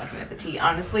like they're sucking at the teat,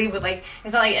 honestly. But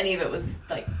it's not like any of it was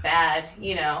bad.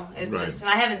 It's right. just, and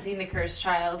I haven't seen the cursed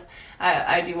child.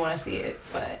 I do want to see it,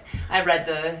 but I read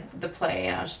the play,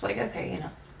 and I was just like, okay,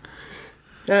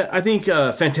 I think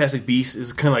Fantastic Beasts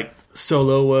is kind of like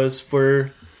Solo was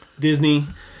for Disney.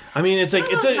 I mean, it's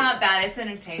not bad. It's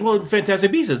entertaining. Well, Fantastic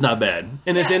Beasts is not bad,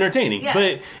 and it's entertaining. Yeah.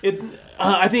 But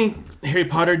I think Harry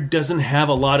Potter doesn't have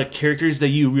a lot of characters that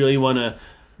you really want to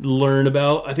learn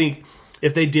about. I think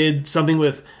if they did something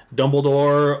with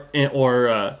Dumbledore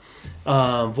or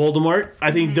Voldemort,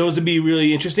 I think those would be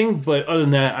really interesting. But other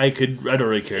than that, I don't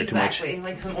really care too much. Exactly,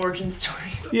 like some origin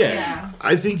stories. Yeah.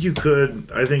 I think you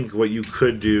could. I think what you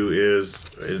could do is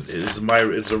it's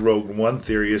a Rogue One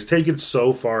theory is take it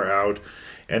so far out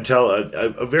and tell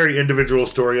a very individual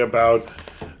story about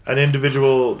an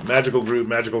individual magical group,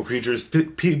 magical creatures,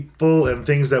 people, and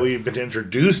things that we've been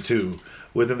introduced to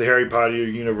within the Harry Potter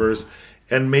universe,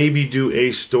 and maybe do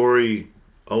a story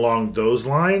along those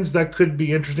lines that could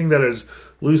be interesting, that is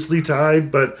loosely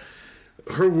tied, but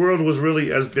her world was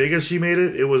really, as big as she made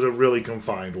it, it was a really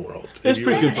confined world. It's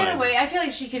pretty confined. In a way, I feel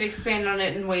like she could expand on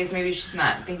it in ways maybe she's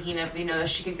not thinking of, that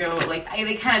she could go,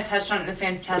 they kind of touched on it in the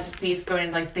Fantastic Beasts,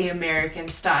 going into, the American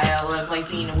style of,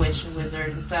 being a witch and wizard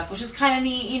and stuff, which is kind of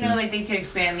neat, they could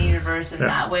expand the universe in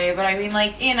that way, but I mean,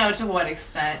 to what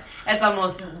extent? It's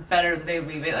almost better that they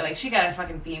leave it, she got a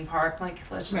fucking theme park,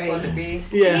 let's just let it be.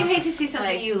 Yeah. You hate to see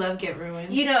something you love get ruined.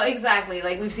 Exactly,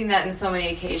 we've seen that in so many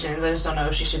occasions. I just don't know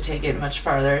if she should take it much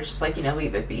farther, just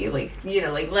leave it be,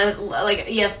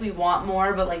 yes, we want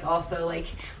more, but also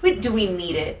do we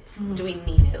need it? Do we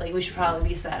need it? We should probably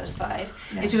be satisfied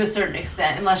to a certain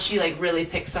extent, unless she really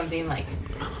picks something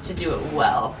to do it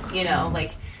well.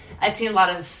 I've seen a lot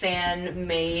of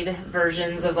fan-made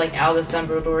versions of Albus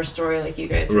Dumbledore story, like you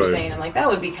guys were saying. I'm that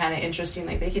would be kind of interesting.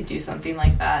 They could do something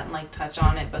like that and touch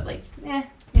on it, but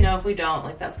if we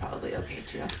don't, that's probably okay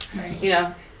too.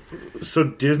 Right. So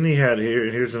Disney had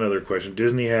here's another question.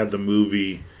 Disney had the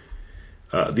movie,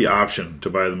 the option to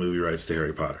buy the movie rights to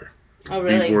Harry Potter. Oh,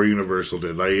 really? Before Universal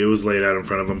did. It was laid out in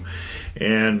front of them,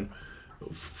 and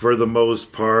for the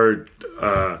most part,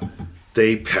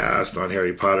 they passed on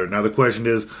Harry Potter. Now the question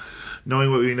is,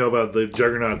 knowing what we know about the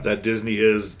juggernaut that Disney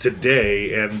is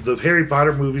today, and the Harry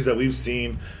Potter movies that we've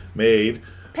seen made.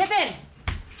 Pippin,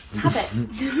 stop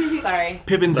it! Sorry.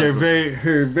 Pippin's her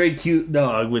very cute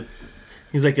dog with.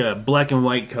 He's like a black and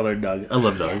white colored dog. I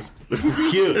love dogs. This is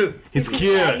cute. He's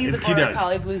cute. He's a a cute dog.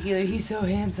 collie blue healer. He's so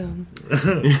handsome.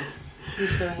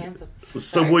 He's so handsome.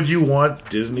 So would you want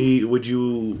Disney? Would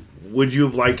you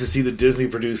have liked to see the Disney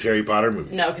produce Harry Potter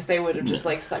movies? No, because they would have just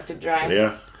sucked it dry.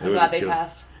 Yeah, I'm glad they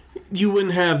passed. You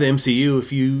wouldn't have the MCU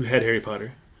if you had Harry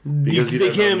Potter. Because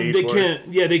they can't.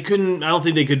 Yeah, they couldn't. I don't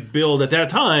think they could build at that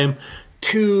time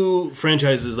 2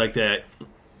 franchises like that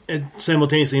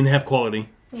simultaneously and have quality.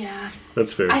 Yeah,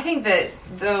 that's fair. I think that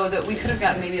that we could have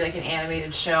gotten maybe an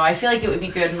animated show. I feel like it would be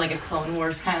good in a Clone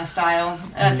Wars kind of style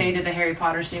if they did the Harry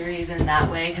Potter series in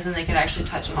that way, because then they could actually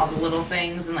touch on all the little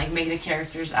things and make the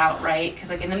characters outright.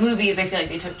 Because in the movies, I feel like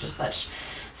they took just such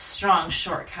strong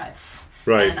shortcuts.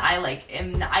 Right. And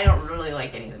I don't really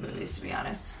like any of the movies, to be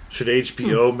honest. Should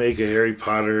HBO make a Harry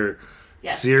Potter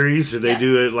series? Should they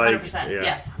do it 100%. Yeah.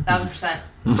 Yes, 1,000%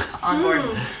 on board.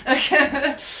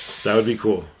 That would be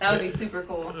cool. That would be super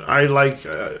cool. I like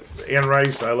Anne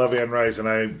Rice. I love Anne Rice, and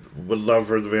I would love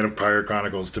for the Vampire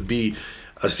Chronicles to be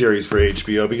a series for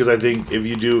HBO, because I think if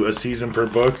you do a season per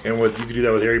book, and you could do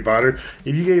that with Harry Potter,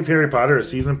 if you gave Harry Potter a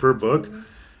season per book,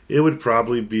 it would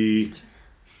probably be...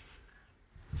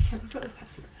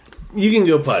 You can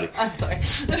go potty. I'm sorry.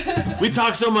 We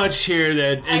talk so much here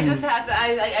that... I just have to...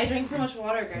 I drink so much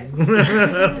water, guys.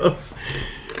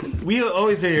 We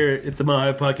always say here at the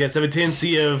Mile High Podcast have a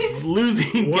tendency of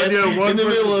losing guests in the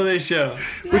middle of this show.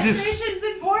 Hydration's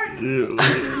important.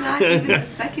 Not even the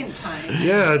second time.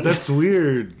 Yeah, that's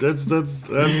weird.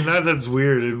 That's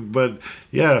weird, but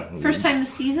yeah. First time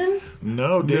this season?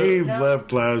 No, Dave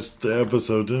left last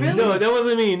episode, didn't he? No, that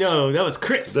wasn't me. No, that was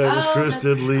Chris. That was Chris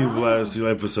did leave last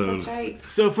episode. That's right.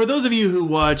 So for those of you who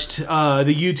watched the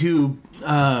YouTube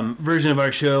version of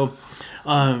our show,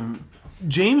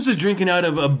 James was drinking out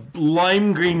of a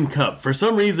lime green cup. For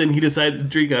some reason, he decided to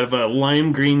drink out of a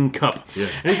lime green cup. Yeah.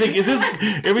 And he's like, is this,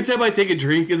 every time I take a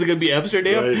drink, is it going to be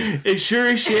Amsterdam? Right. And sure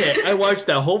as shit, I watched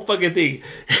that whole fucking thing.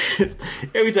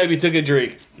 Every time he took a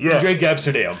drink, drink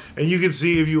Amsterdam. And you can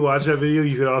see, if you watch that video,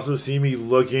 you could also see me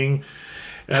looking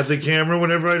at the camera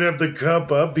whenever I'd have the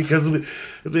cup up, because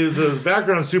the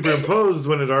background superimposed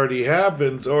when it already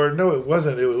happens. Or no, it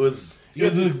wasn't. It was a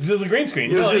green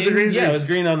screen. It was just a green screen. Yeah, it was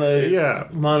green on the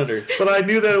monitor. But I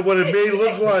knew that what it may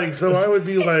look like, so I would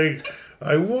be like,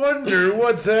 I wonder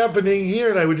what's happening here.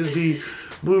 And I would just be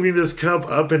moving this cup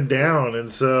up and down. And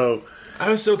so... I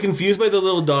was so confused by the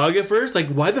little dog at first. Like,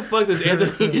 why the fuck does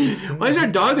Anthony... Why is there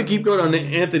a dog that keep going on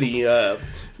Anthony?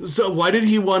 So why did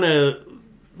he want to...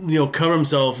 cover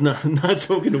himself, not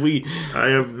smoking weed. I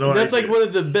have no idea. That's like one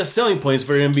of the best selling points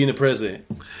for him being a president.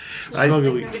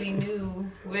 Smoking weed. Nobody knew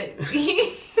what...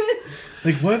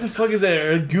 Like, what the fuck is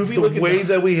that? A goofy looking... The way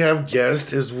that we have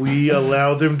guests is we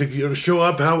allow them to show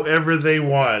up however they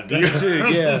want. That's true,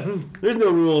 yeah. There's no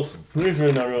rules. There's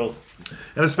really no rules.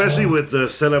 And especially with the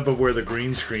setup of where the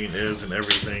green screen is and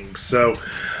everything. So...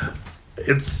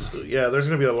 there's going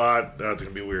to be a lot. It's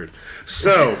going to be weird.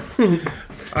 So,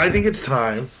 I think it's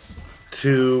time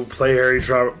to play Harry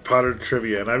Potter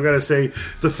trivia. And I've got to say,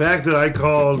 the fact that I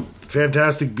called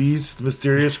Fantastic Beasts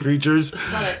mysterious creatures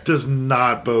does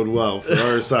not bode well for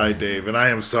our side, Dave. And I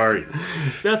am sorry.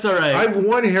 That's all right. I've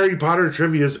won Harry Potter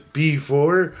trivias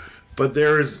before, but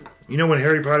there is, when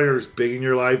Harry Potter is big in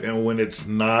your life and when it's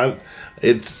not,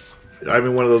 I'm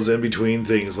in one of those in-between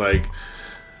things, like...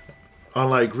 On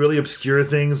really obscure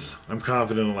things, I'm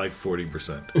confident in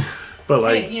 40%. But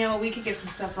hey, we could get some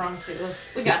stuff wrong too.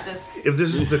 We got this. If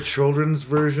this is the children's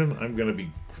version, I'm gonna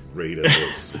be great at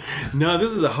this. No,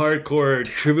 this is a hardcore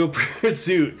Trivial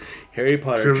Pursuit. Harry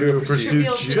Potter Trivial Pursuit.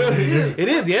 It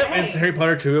is, yeah. It's Harry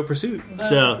Potter Trivial Pursuit.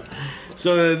 So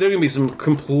there are gonna be some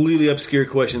completely obscure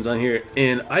questions on here,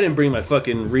 and I didn't bring my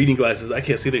fucking reading glasses. I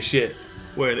can't see this shit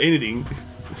with anything.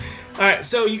 All right,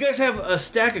 so you guys have a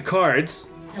stack of cards.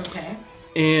 Okay.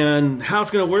 And how it's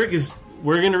going to work is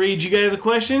we're going to read you guys a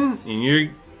question, and you're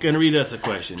going to read us a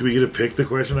question. Do we get to pick the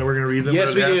question that we're going to read them?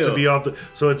 Yes, we do. It has to be off the...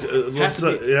 So it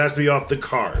has to be off the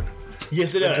card.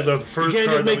 Yes, it does. The first you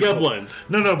can't card just make up ones.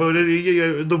 No, but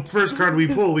the first card we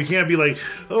pull, we can't be like,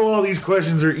 all these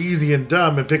questions are easy and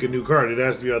dumb and pick a new card. It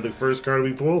has to be on the first card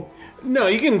we pull. No,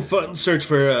 you can search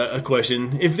for a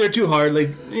question. If they're too hard, a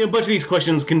bunch of these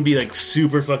questions can be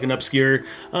super fucking obscure.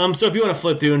 So if you want to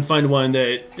flip through and find one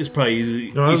that is probably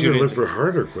easy. No, I was going to look for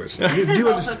harder questions. This is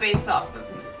also based off of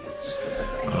movies, just going to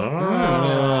say.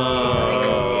 Oh,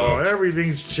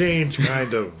 everything's changed,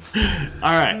 kind of.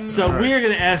 All right, so we are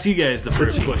going to ask you guys the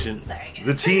first question.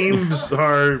 The teams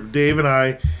are Dave and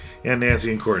I and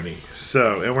Nancy and Courtney.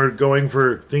 And we're going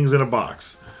for things in a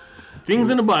box.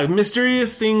 Things in a box.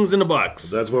 Mysterious things in a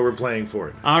box. That's what we're playing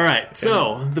for. All right.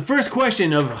 So, the first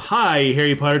question of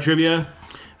Harry Potter Trivia.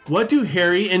 What do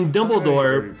Harry and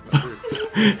Dumbledore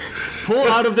pull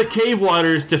out of the cave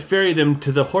waters to ferry them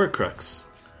to the Horcrux?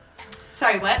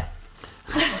 Sorry, what?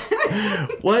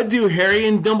 What do Harry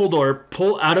and Dumbledore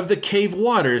pull out of the cave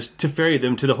waters to ferry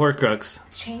them to the Horcrux?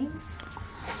 Chains?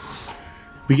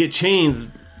 We get chains.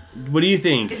 What do you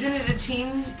think? Isn't it a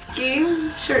chain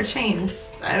game? Sure, chains.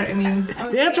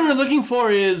 The answer we're looking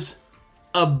for is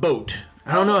a boat.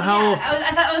 I don't know how. Yeah.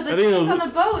 I thought it was the chains on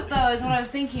the boat, though, is what I was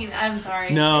thinking. I'm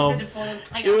sorry. No.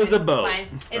 It was a boat.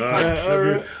 It's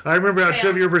fine. I remember how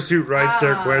Trivial Pursuit writes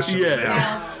their questions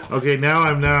now. Okay, now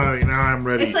I'm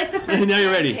ready. It's like the first now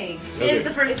you're ready. cake. It is the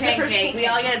first cake. We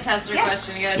all get a tester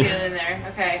question. You gotta do it in there.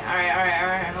 Okay, all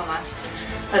right. Hold on.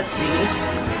 Let's see.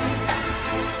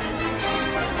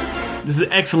 This is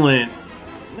excellent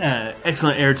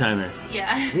air timer.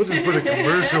 Yeah. We'll just put a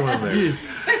commercial in there.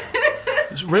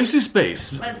 Race to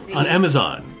Space on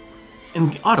Amazon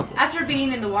and Audible. After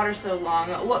being in the water so long,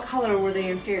 what color were they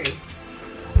in Fury?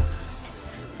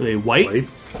 Are they white?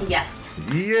 Yes.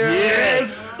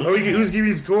 Yes. Oh, who's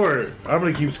keeping score? I'm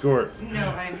gonna keep score. No,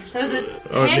 I'm. That was a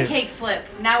pancake flip.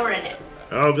 Now we're in it.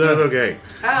 Oh, good. Okay.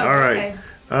 Oh, All right. Okay.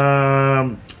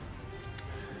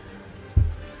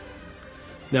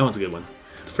 That one's a good one.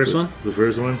 The first one? The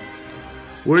first one.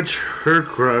 Which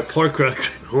Horcrux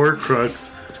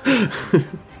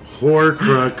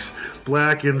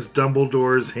blackens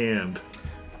Dumbledore's hand?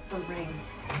 The ring.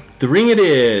 The ring it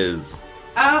is.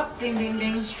 Oh, ding, ding,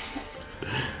 ding.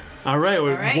 All right,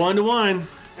 we're 1-1. All You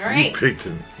right. picked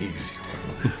an easy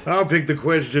one. I'll pick the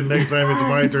question next time it's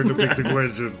my turn to pick the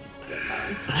question.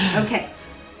 Okay.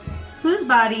 Whose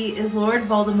body is Lord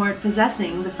Voldemort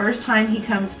possessing the first time he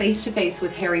comes face to face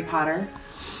with Harry Potter?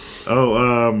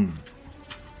 Oh,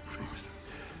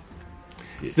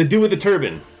 It's the dude with the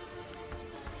turban.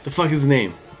 The fuck is the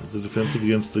name? the defensive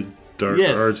against the dark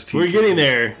Yes, arts teacher. we're getting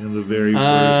there. In the very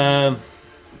first.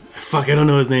 Fuck, I don't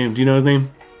know his name. Do you know his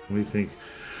name? Let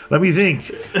me think.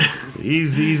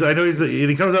 He's. I know he's.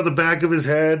 He comes out the back of his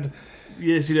head.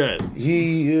 Yes, he does.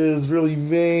 He is really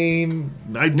vain.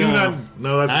 I do not.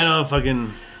 No, that's. I don't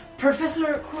fucking.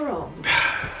 Professor Quirrell.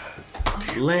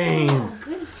 Lame.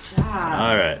 Good job.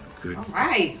 All right. Good. All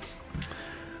right.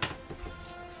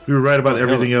 We were right about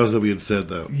everything else that we had said,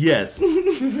 though. Yes.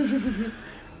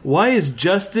 Why is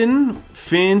Justin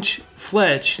Finch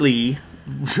Fletchley?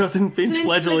 Why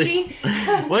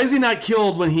is he not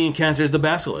killed when he encounters the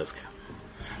basilisk?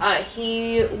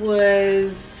 He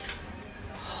was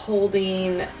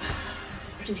holding.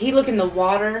 Did he look in the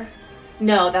water?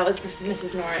 No, that was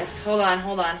Mrs. Norris. Hold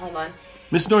on.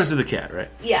 Miss Norris is the cat, right?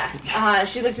 Yeah.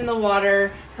 She looked in the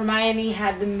water. Hermione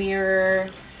had the mirror.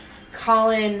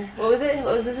 Colin, what was it?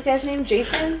 What was this guy's name?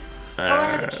 Jason? Colin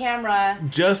had the camera.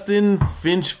 Justin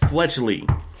Finch Fletchley.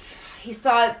 He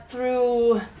saw it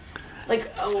through,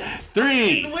 like,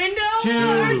 3, window 2,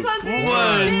 or something. 1.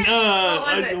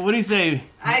 What was it? What do you say?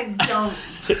 I don't.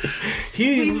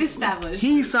 We've established.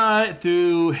 He saw it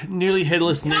through nearly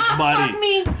headless Nick's body. Fuck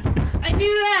me. I knew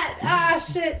that.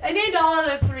 Shit. I named all of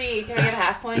the 3. Can I get a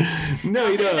half point? No,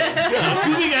 you don't.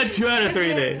 No, we got 2 out of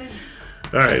 3 then.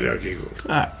 All right. Okay. Cool.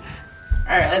 All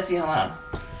right. Let's see. Hold on.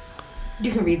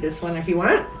 You can read this one if you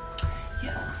want.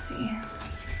 Yeah. Let's see.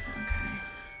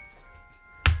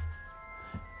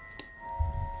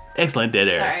 Excellent dead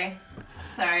air.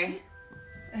 Sorry.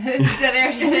 Dead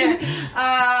air.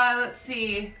 Let's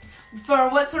see. For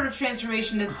what sort of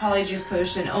transformation is Polyjuice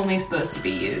Potion only supposed to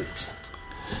be used?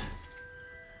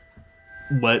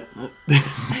 What?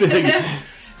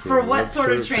 For what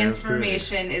sort of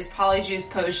transformation is Polyjuice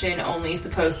Potion only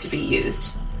supposed to be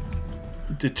used?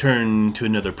 To turn to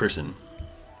another person.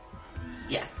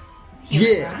 Yes.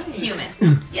 Human. Yeah. Human.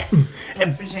 Yes.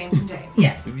 One for James and James.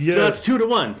 Yes. Yes. So that's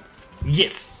 2-1.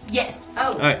 Yes. Yes.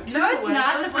 Oh. right. No, it's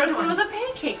not. The first one was a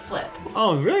pancake flip.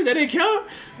 Oh, really? That didn't count?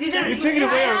 You You're taking it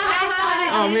away. I thought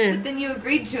it Oh, did, man. but then you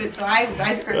agreed to it, so I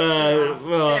scratched it off.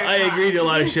 Well, I agreed to a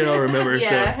lot of shit I don't remember.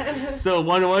 Yeah. So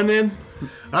 1-1 then?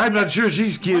 I'm not sure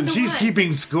she's keeping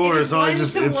score, It is so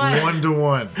it's 1-1.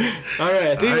 1-1. All right,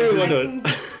 I think we're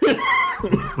 1-1.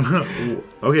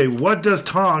 Okay, what does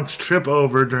Tonks trip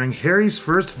over during Harry's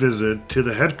first visit to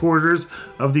the headquarters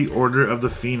of the Order of the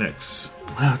Phoenix?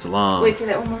 Wow, it's long. Wait, say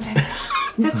that one more time.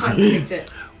 That's why you picked it.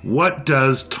 What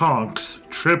does Tonks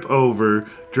trip over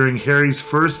during Harry's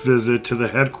first visit to the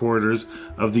headquarters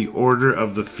of the Order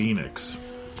of the Phoenix?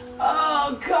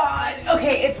 Oh God.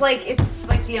 Okay, it's like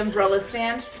the umbrella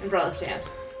stand.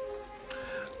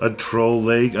 A troll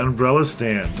leg umbrella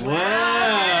stand.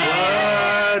 Wow.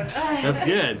 What? That's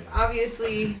good.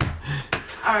 Obviously.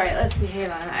 All right, let's see. Hang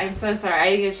on. I'm so sorry. I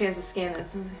didn't get a chance to scan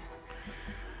this.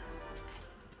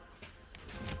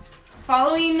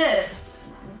 Following.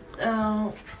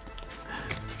 Oh.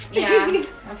 Yeah.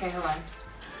 Okay, hold on.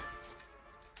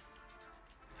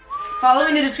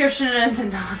 Following the description of the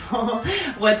novel,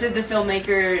 what did the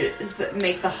filmmakers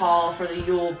make the hall for the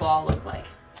Yule Ball look like?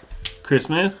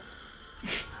 Christmas?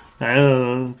 I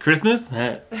don't know. Christmas?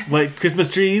 What? Christmas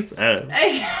trees? I don't know.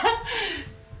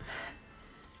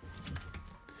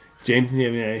 James, do you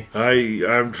have any?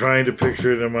 I'm trying to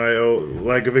picture it in my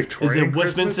like a Victorian Is it Christmas?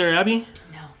 Westminster Abbey?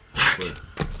 No.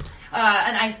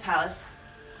 An ice palace.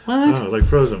 What? Oh, like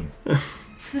Frozen.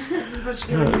 This is supposed to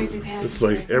be like Baby Pants. It's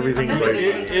like everything's like.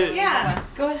 Yeah,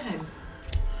 go ahead.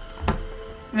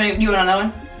 You want another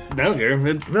one? I don't care.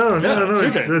 No.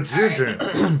 it's your It's your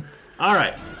turn. All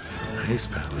right. Ice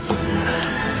Palace.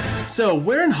 So,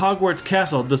 where in Hogwarts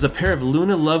Castle does a pair of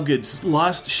Luna Lovegood's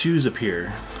lost shoes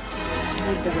appear?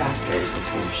 Like the rafters or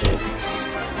some shit.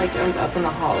 Like up in the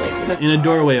hall. Like In a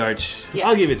doorway arch. Yeah.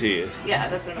 I'll give it to you. Yeah,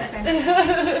 that's what I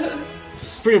meant.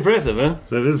 It's pretty impressive, huh?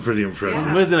 That is pretty impressive.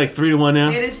 Yeah. What is it, like 3-1 now?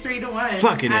 It is 3-1.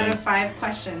 Fucking out A. of 5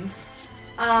 questions.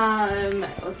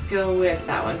 Let's go with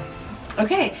that one.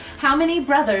 Okay, how many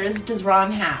brothers does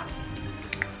Ron have?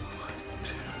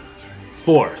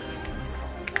 4.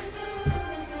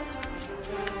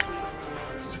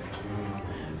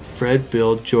 Fred,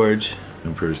 Bill, George,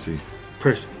 And Percy.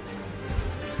 Percy.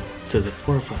 Says it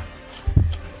 4 or 5.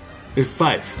 It's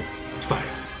 5. It's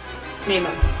 5. Name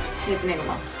them. You have to name them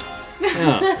all.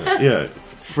 Yeah. Yeah.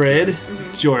 Fred,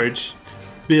 George,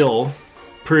 Bill,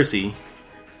 Percy,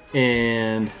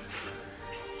 and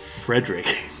Frederick.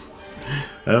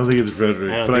 I don't think it's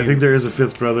Frederick, I don't but I think think there is a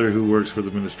 5th brother who works for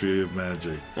the Ministry of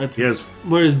Magic. That's, Yes.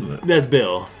 that's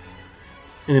Bill.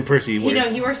 And then Percy. You know,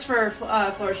 he works for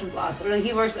Flourish and Blots. Or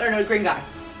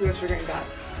Gringotts. He works for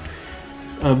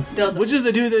Gringotts. Bill Which is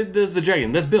the dude that does the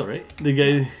dragon? That's Bill, right? The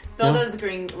guy. Bill no?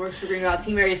 works for Gringotts.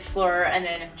 He marries Fleur, and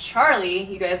then Charlie,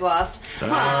 you guys lost.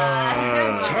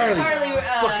 Charlie.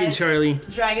 Fucking Charlie.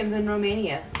 Dragons in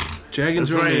Romania. Dragons.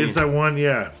 That's right. Romania. It's that one.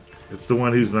 Yeah. It's the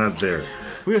one who's not there.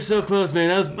 We were so close, man.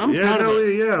 I'm proud of us.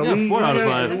 Yeah, 4 out of I'm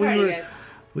 5. proud of you guys.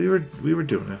 We were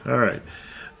doing it. All right.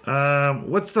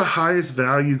 What's the highest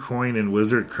value coin in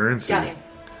Wizard currency? Galleon.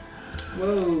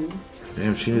 Whoa.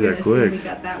 Damn, she knew I'm that gonna assume we quick.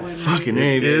 got that one. Fucking It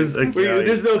A, man. is a galleon.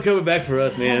 This is no coming back for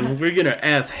us, man. We're getting our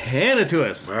ass handed to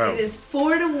us. Wow. It is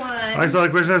 4-1. I saw the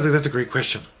question. I was like, "That's a great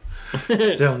question."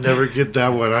 They'll never get that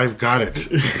one. I've got it.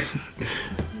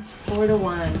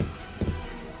 4-1.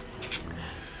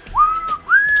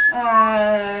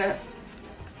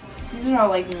 These are all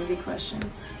like movie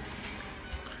questions.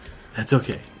 That's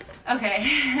okay. Okay.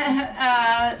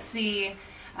 Let's see.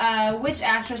 Which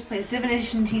actress plays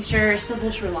divination teacher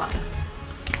Sybil Trelawney?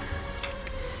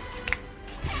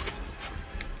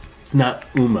 It's not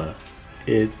Uma.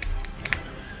 It's.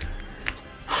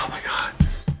 Oh my god.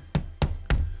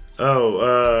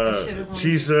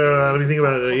 She's. Let me think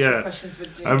about it. Yeah.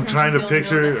 I'm trying to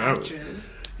picture.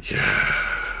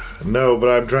 No, but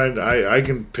I'm trying to. I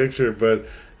can picture, but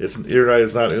you're right.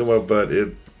 It's not Uma, but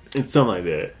it. It's something like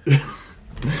that.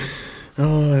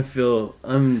 Oh,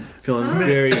 I'm feeling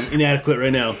very inadequate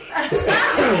right now.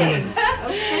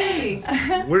 Okay.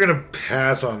 We're gonna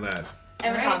pass on that.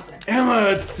 Emma Thompson.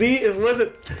 Emma, see, it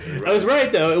wasn't. I was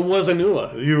right though. It wasn't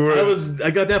Uma. You were.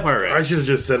 I got that part right. I should have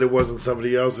just said it wasn't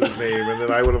somebody else's name, and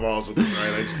then I would have also been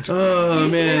right. Oh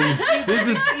man, this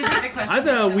is. You did the question. I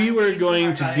thought we were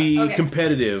going to be Okay.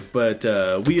 competitive, but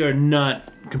we are not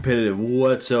competitive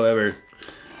whatsoever.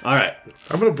 All right.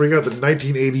 I'm gonna bring out the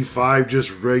 1985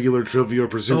 just regular Trivial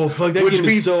Pursuit. Oh fuck, that game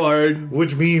is so hard.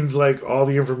 Which means like all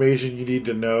the information you need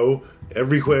to know,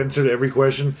 every answer to every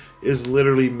question is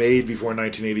literally made before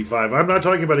 1985. I'm not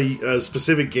talking about a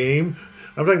specific game.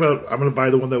 I'm talking about I'm going to buy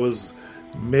the one that was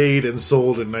made and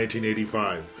sold in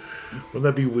 1985. Wouldn't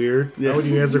that be weird? Yeah. How would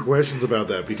you answer questions about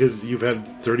that? Because you've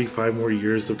had 35 more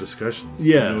years of discussions,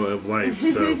 Yeah. of life.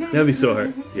 So That'd be so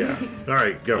hard. yeah. All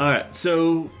right, go. All right.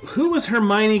 So, who was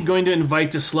Hermione going to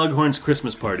invite to Slughorn's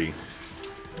Christmas party?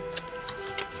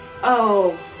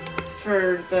 Oh,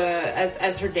 for the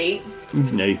as her date.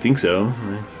 No, you think so?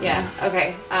 Right. Yeah.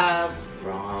 Okay.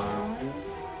 Ron.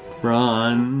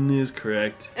 Ron is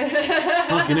correct.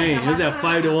 Fucking A. Is that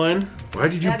 5-1? Why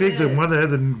did you That pick the is one that had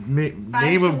the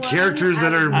name of 5-1 characters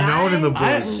that are known in the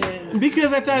book?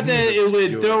 Because I thought that it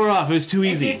would throw her off. It was too It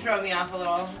easy. did throw me off a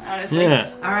little, honestly.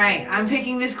 Yeah. All right, I'm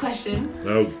picking this question.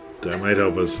 Oh, that might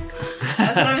help us.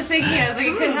 That's what I was thinking. I was like,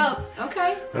 it could help.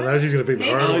 Okay. And now she's gonna pick the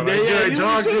hard Oh, one. yeah, I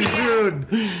talked too soon.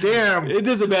 Damn. It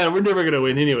doesn't matter. We're never gonna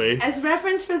win anyway. As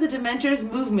reference for the Dementors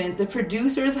movement, the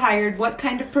producers hired what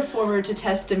kind of performer to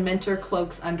test Dementor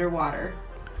cloaks underwater?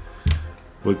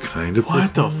 What kind of?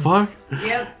 What the fuck?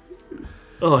 Yep.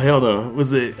 Oh hell no!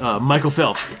 Was it Michael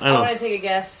Phelps? I I don't want know. to take a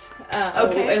guess.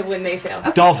 Okay. When they fail.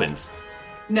 Dolphins.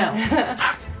 No.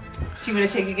 Do you want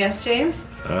to take a guess, James?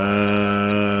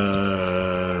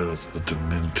 The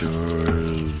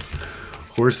Dementors.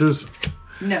 Horses?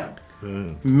 No.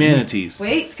 Manatees.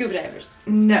 Wait. Scuba divers.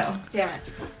 No. Damn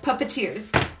it. Puppeteers.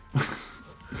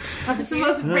 That's the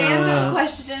most random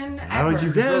question How ever. would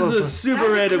you That is develop a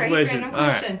super random great question. random All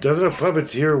right. question. Doesn't a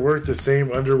puppeteer work the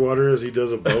same underwater as he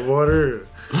does above water?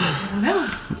 No.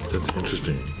 That's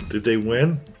interesting. Did they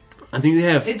win? I think they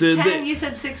have. It's the- 10. You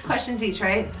said 6 questions each,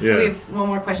 right? So Yeah. we have one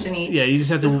more question each. Yeah, you just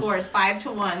have The to. score is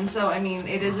 5-1, so I mean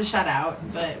it is a shutout,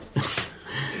 but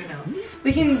you know.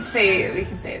 We can say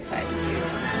it's 5-2. So the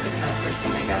first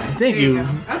one I got. Thank There you. go.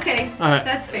 Okay. All right.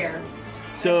 That's fair.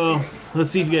 So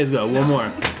let's see if you guys got one more.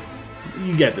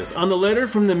 You get this. On the letter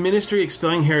from the ministry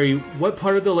expelling Harry, what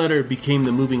part of the letter became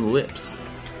the moving lips?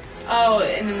 Oh,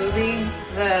 in the movie,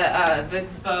 the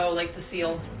bow, like the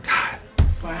seal.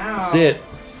 That's it.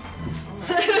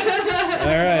 All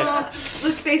right. Well,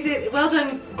 let's face it. Well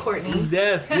done, Courtney.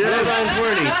 Yes. Well done,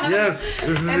 Courtney. Yes, this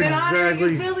is And then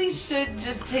exactly. you really should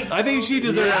just take. I think she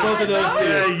deserves both of those too.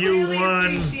 Yeah, you really won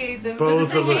appreciate them.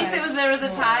 both In of case us. there was a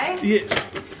tie. Yeah.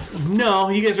 No,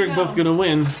 you guys are both gonna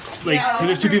win. Like, Yeah, 'cause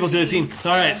there's two people to the team.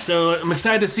 All right, so I'm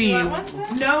excited to see you.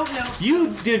 No. You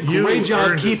did a You great job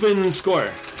earned it. keeping score.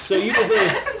 So you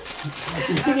deserve.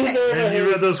 And you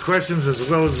read those questions as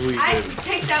well as we I did.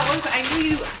 picked that one. I knew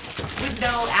you would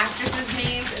know actresses'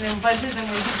 names, and then a bunch of them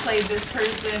were who played this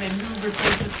person and who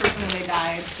replaced this person when they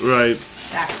died. Right.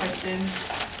 That question.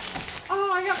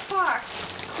 Oh, I got Fox.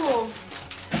 Cool.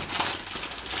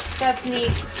 That's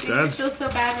neat. See, I feel so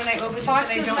bad when I open this Fox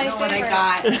and I is don't my know what I favorite.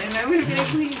 got. And I would be like,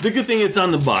 please. The good thing it's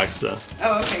on the box, though.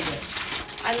 Oh, okay, good.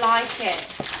 I like it.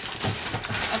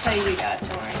 I'll tell you what you got.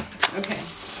 Don't worry. Okay.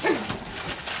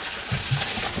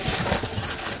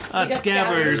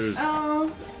 Scabbers.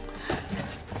 Oh.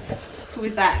 Who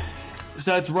is that?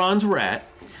 So it's Ron's rat,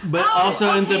 but also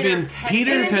ends up being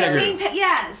Peter And then Pettigrew.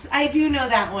 yes, I do know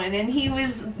that one. And he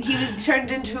was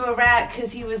turned into a rat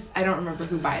because he was. I don't remember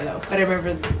who by though, but I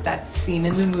remember that scene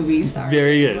in the movie. Sorry.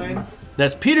 Very good. everyone.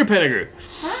 That's Peter Pettigrew.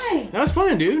 Hi. That was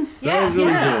fun, dude. That was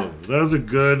really Yeah. cool. That was a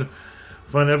good,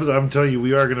 fun episode. I'm telling you,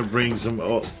 we are going to bring some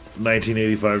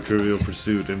 1985 Trivial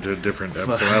Pursuit into a different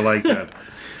episode. I like that.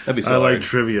 That'd be I so like hard.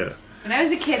 trivia. When I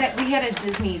was a kid, we had a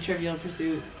Disney Trivial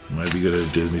Pursuit. Might be good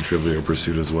at Disney Trivial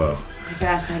Pursuit as well. I could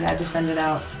ask my dad to send it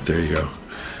out. There you go.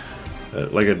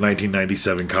 Like a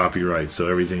 1997 copyright, so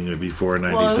everything before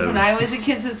Well, it was 97. when I was a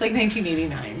kid, so it's like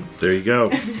 1989. There you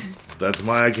go. That's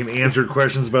why I can answer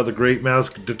questions about the Great Mouse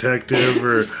Detective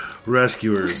or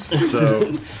Rescuers.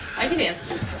 So, I can answer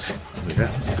these questions. yeah,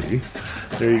 see?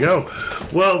 There you go.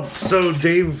 Well, so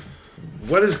Dave,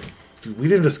 we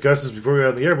didn't discuss this before we got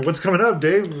on the air, but what's coming up,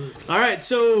 Dave? All right,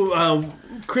 so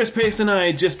Chris Pace and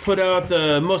I just put out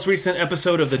the most recent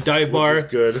episode of the Dive Bar. Which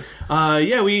is good.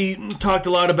 Yeah, we talked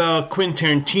a lot about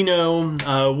Quentin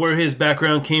Tarantino, where his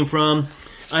background came from,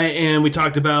 and we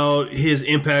talked about his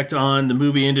impact on the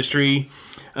movie industry,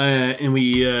 and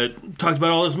we talked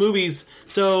about all his movies.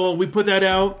 So we put that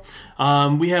out.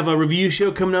 We have a review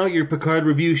show coming out, your Picard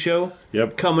review show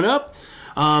coming up.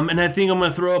 And I think I'm going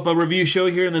to throw up a review show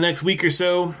here in the next week or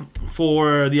so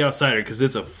for The Outsider, because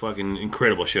it's a fucking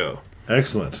incredible show.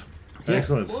 Excellent.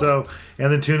 Excellent. So, and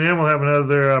then tune in. We'll have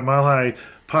another Mile High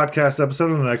podcast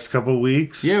episode in the next couple of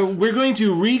weeks. Yeah, we're going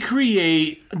to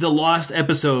recreate the lost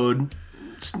episode.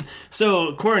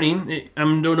 So, Courtney, I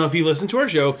don't know if you listened to our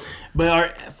show, but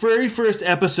our very first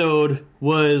episode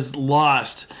was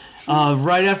lost.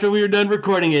 Right after we were done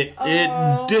recording it,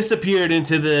 it disappeared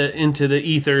into the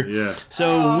ether. Yeah.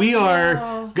 So we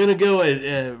are gonna go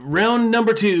at round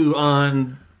number 2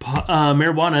 on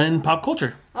marijuana and pop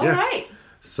culture. All right.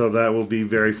 So that will be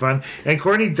very fun. And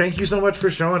Courtney, thank you so much for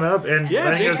showing up and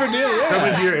letting thanks us for doing it. come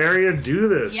into your area and do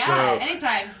this. Yeah, So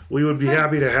anytime. we would be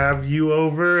happy to have you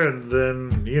over, and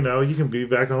then you can be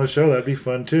back on the show. That'd be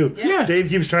fun too. Yeah. Dave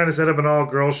keeps trying to set up an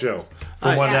all-girl show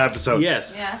for one yes. episode.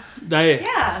 Yes. Yeah.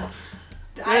 Yeah.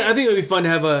 I think it would be fun to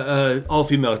have a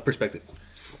all-female perspective.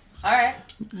 All right.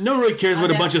 No one really cares what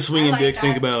a bunch of swinging I like dicks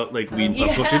think that. about like weed and pop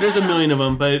Yeah. culture. There's a million of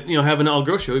them, but having an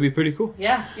all-girl show would be pretty cool.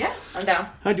 Yeah. Yeah. I'm down.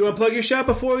 Do you want to plug your shop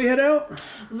before we head out?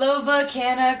 Lova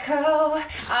Canico.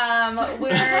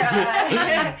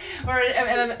 We're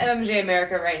at MMJ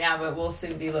America right now, but we'll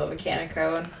soon be Lova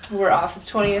Canico. And we're off of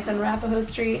 20th and Arapahoe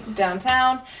Street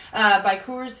downtown by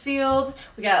Coors Field.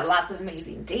 We got lots of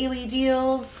amazing daily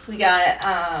deals. We got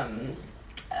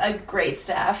a great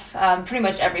staff. Pretty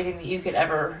much everything that you could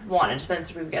ever want in a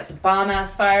dispensary. We got some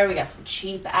bomb-ass fire. We got some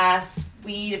cheap-ass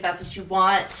weed, if that's what you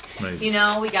want. Nice. We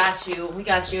got you. We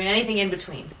got you. And anything in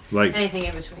between. Anything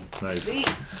in between. Nice. Sweet.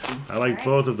 I like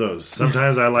both of those.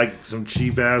 Sometimes I like some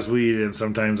cheap-ass weed, and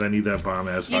sometimes I need that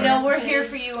bomb-ass fire. We're here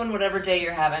for you on whatever day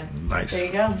you're having. Nice. There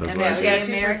you go. That's And what I we do. got a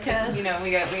two America. For,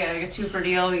 we got a 2-for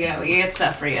deal. We got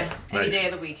stuff for you any Nice. day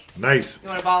of the week. Nice. You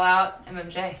want to ball out?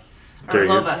 MMJ. Or There you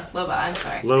go. Lova. I'm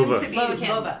sorry. Lova. Soon to be Lova Can.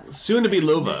 Lova. Soon to be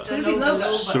Lova. Soon to be Lova.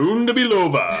 Soon to be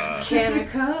Lova.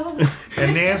 Canico.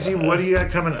 And Nancy, what do you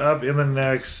got coming up in the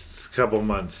next couple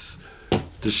months?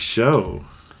 The show.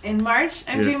 In March,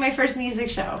 I'm Yeah. doing my first music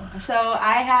show. So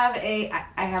I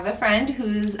have a friend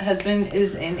whose husband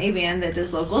is in a band that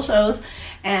does local shows,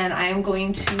 and I am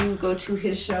going to go to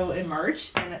his show in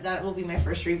March, and that will be my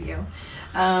first review.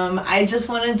 I just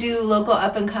want to do local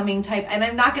up and coming type, and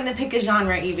I'm not going to pick a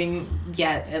genre even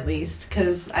yet, at least,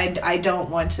 because I don't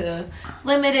want to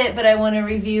limit it, but I want to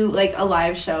review like a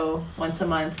live show once a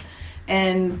month.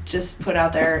 And just put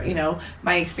out there,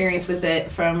 my experience with it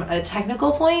from a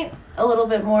technical point a little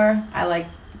bit more. I like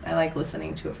I like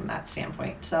listening to it from that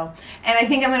standpoint. So, and I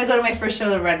think I'm going to go to my first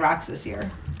show at Red Rocks this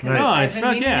year. Nice.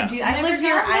 Fuck yeah. I've lived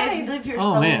here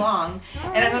so long,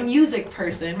 and I'm a music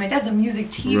person. My dad's a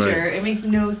music teacher. Right. It makes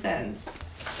no sense.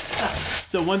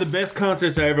 So one of the best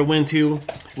concerts I ever went to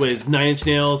was Nine Inch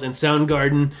Nails and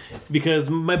Soundgarden,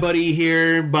 because my buddy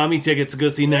here bought me tickets to go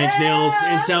see Nine Inch Nails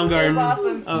in Soundgarden. That's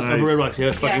awesome. Nice. Red Rocks. Yeah,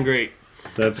 that's fucking great.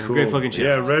 That's cool. Great fucking show.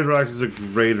 Yeah, Red Rocks is a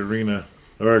great arena.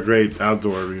 Or a great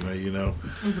outdoor arena, you know.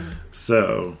 Mm-hmm.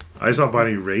 So, I saw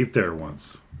Bonnie Raitt there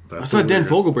once. I saw Dan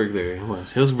Fogelberg there. It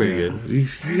was very good. You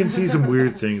can see some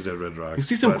weird things at Red Rocks. You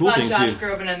see some cool things, too. I saw Josh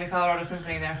Groban in the Colorado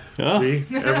Symphony there. Oh. See?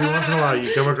 Every once in a while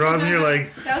you come across and you're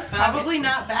like... That was probably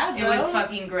not bad, though. It was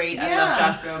fucking great. I love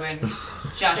Josh Groban.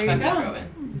 Josh fucking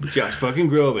Groban. Josh fucking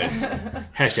Groban.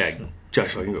 Hashtag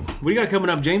Josh fucking Groban. What do you got coming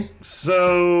up, James?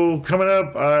 So, coming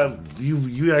up,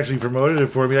 you actually promoted it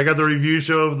for me. I got the review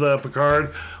show of the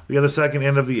Picard. We got the second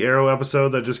end of the Arrow episode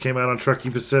that just came out on Truckee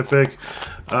Pacific.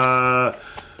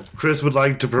 Chris would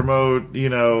like to promote,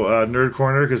 Nerd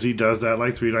Corner, because he does that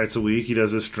like 3 nights a week. He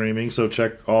does his streaming, so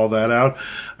check all that out.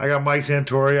 I got Mike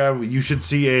Santori. You should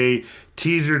see a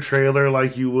teaser trailer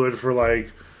like you would for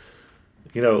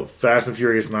Fast and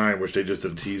Furious 9, which they just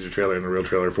did a teaser trailer and a real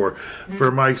trailer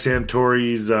for Mike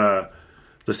Santori's the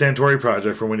Santori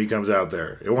Project for when he comes out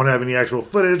there. It won't have any actual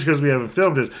footage because we haven't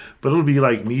filmed it, but it'll be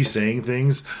like me saying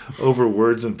things over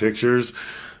words and pictures,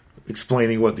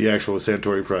 explaining what the actual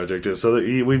Santori Project is. So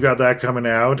we've got that coming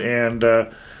out, and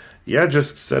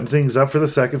just setting things up for the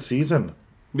second season.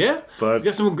 Yeah, but we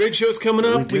got some great shows coming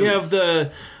up. We have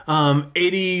the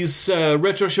 80s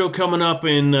retro show coming up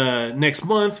in next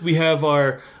month. We have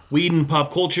our Weed and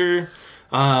Pop Culture.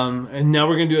 And now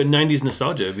we're going to do a 90s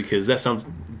nostalgia, because that sounds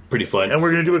pretty fun. And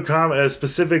we're going to do a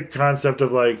specific concept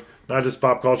of not just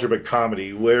pop culture, but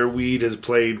comedy, where weed has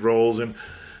played roles in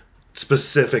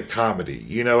specific comedy.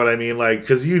 You know what I mean?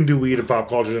 Because you can do weed and pop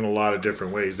culture in a lot of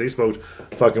different ways. They smoked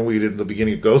fucking weed in the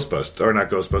beginning of Ghostbusters, or not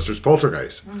Ghostbusters,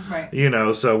 Poltergeist. Right.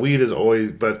 So weed is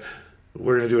always, but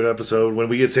we're going to do an episode when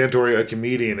we get Santori, a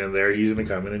comedian, in there. He's going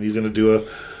to come in and he's going to do a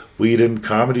weed and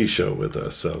comedy show with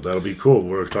us. So that'll be cool.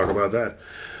 We'll talk about that.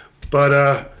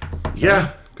 But,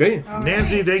 Great.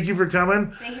 Nancy, thank you for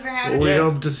coming. Thank you for having me. We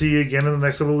hope to see you again in the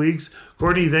next couple of weeks.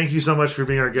 Courtney, thank you so much for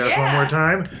being our guest one more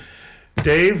time.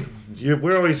 Dave,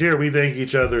 we're always here. We thank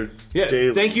each other. Yeah,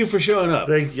 Dave, thank you for showing up.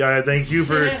 Thank you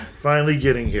for finally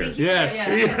getting here. Yes.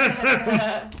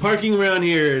 Parking around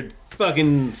here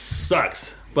fucking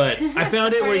sucks. But I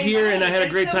found it. We're here, and I had a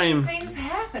great time. Things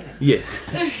happening. Yeah.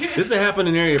 This is a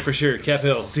happening area for sure. Cap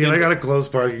Hill. See, and I got a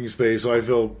closed parking space, so I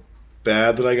feel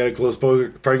bad that I got a closed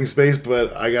parking space,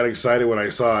 but I got excited when I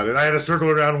saw it. And I had to circle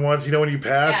around once, when you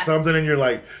pass something and you're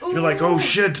like, oh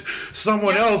shit,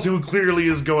 someone else who clearly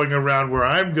is going around where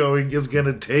I'm going is going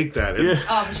to take that. And,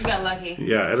 oh, but you got lucky.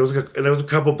 Yeah, and it was a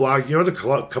couple block, it was a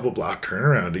couple block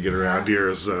turnaround to get around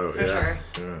here, so for sure.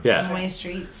 Yeah. One-way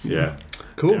streets. Yeah.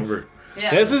 Cool. Denver. Yeah.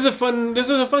 This is a fun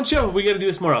show. We got to do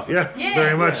this more often. Yeah,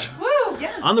 very much. Woo!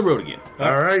 Yeah. On the road again.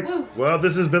 All right. Woo. Well,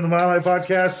 this has been the Mile High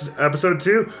Podcast, episode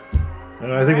 2.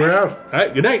 And I think we're out. All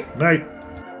right. Good night. Night.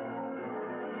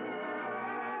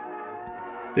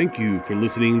 Thank you for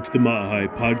listening to the Mile High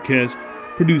Podcast,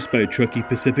 produced by Truckee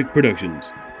Pacific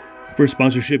Productions. For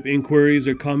sponsorship inquiries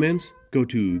or comments, go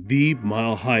to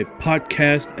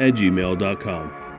themilehighpodcast@gmail.com.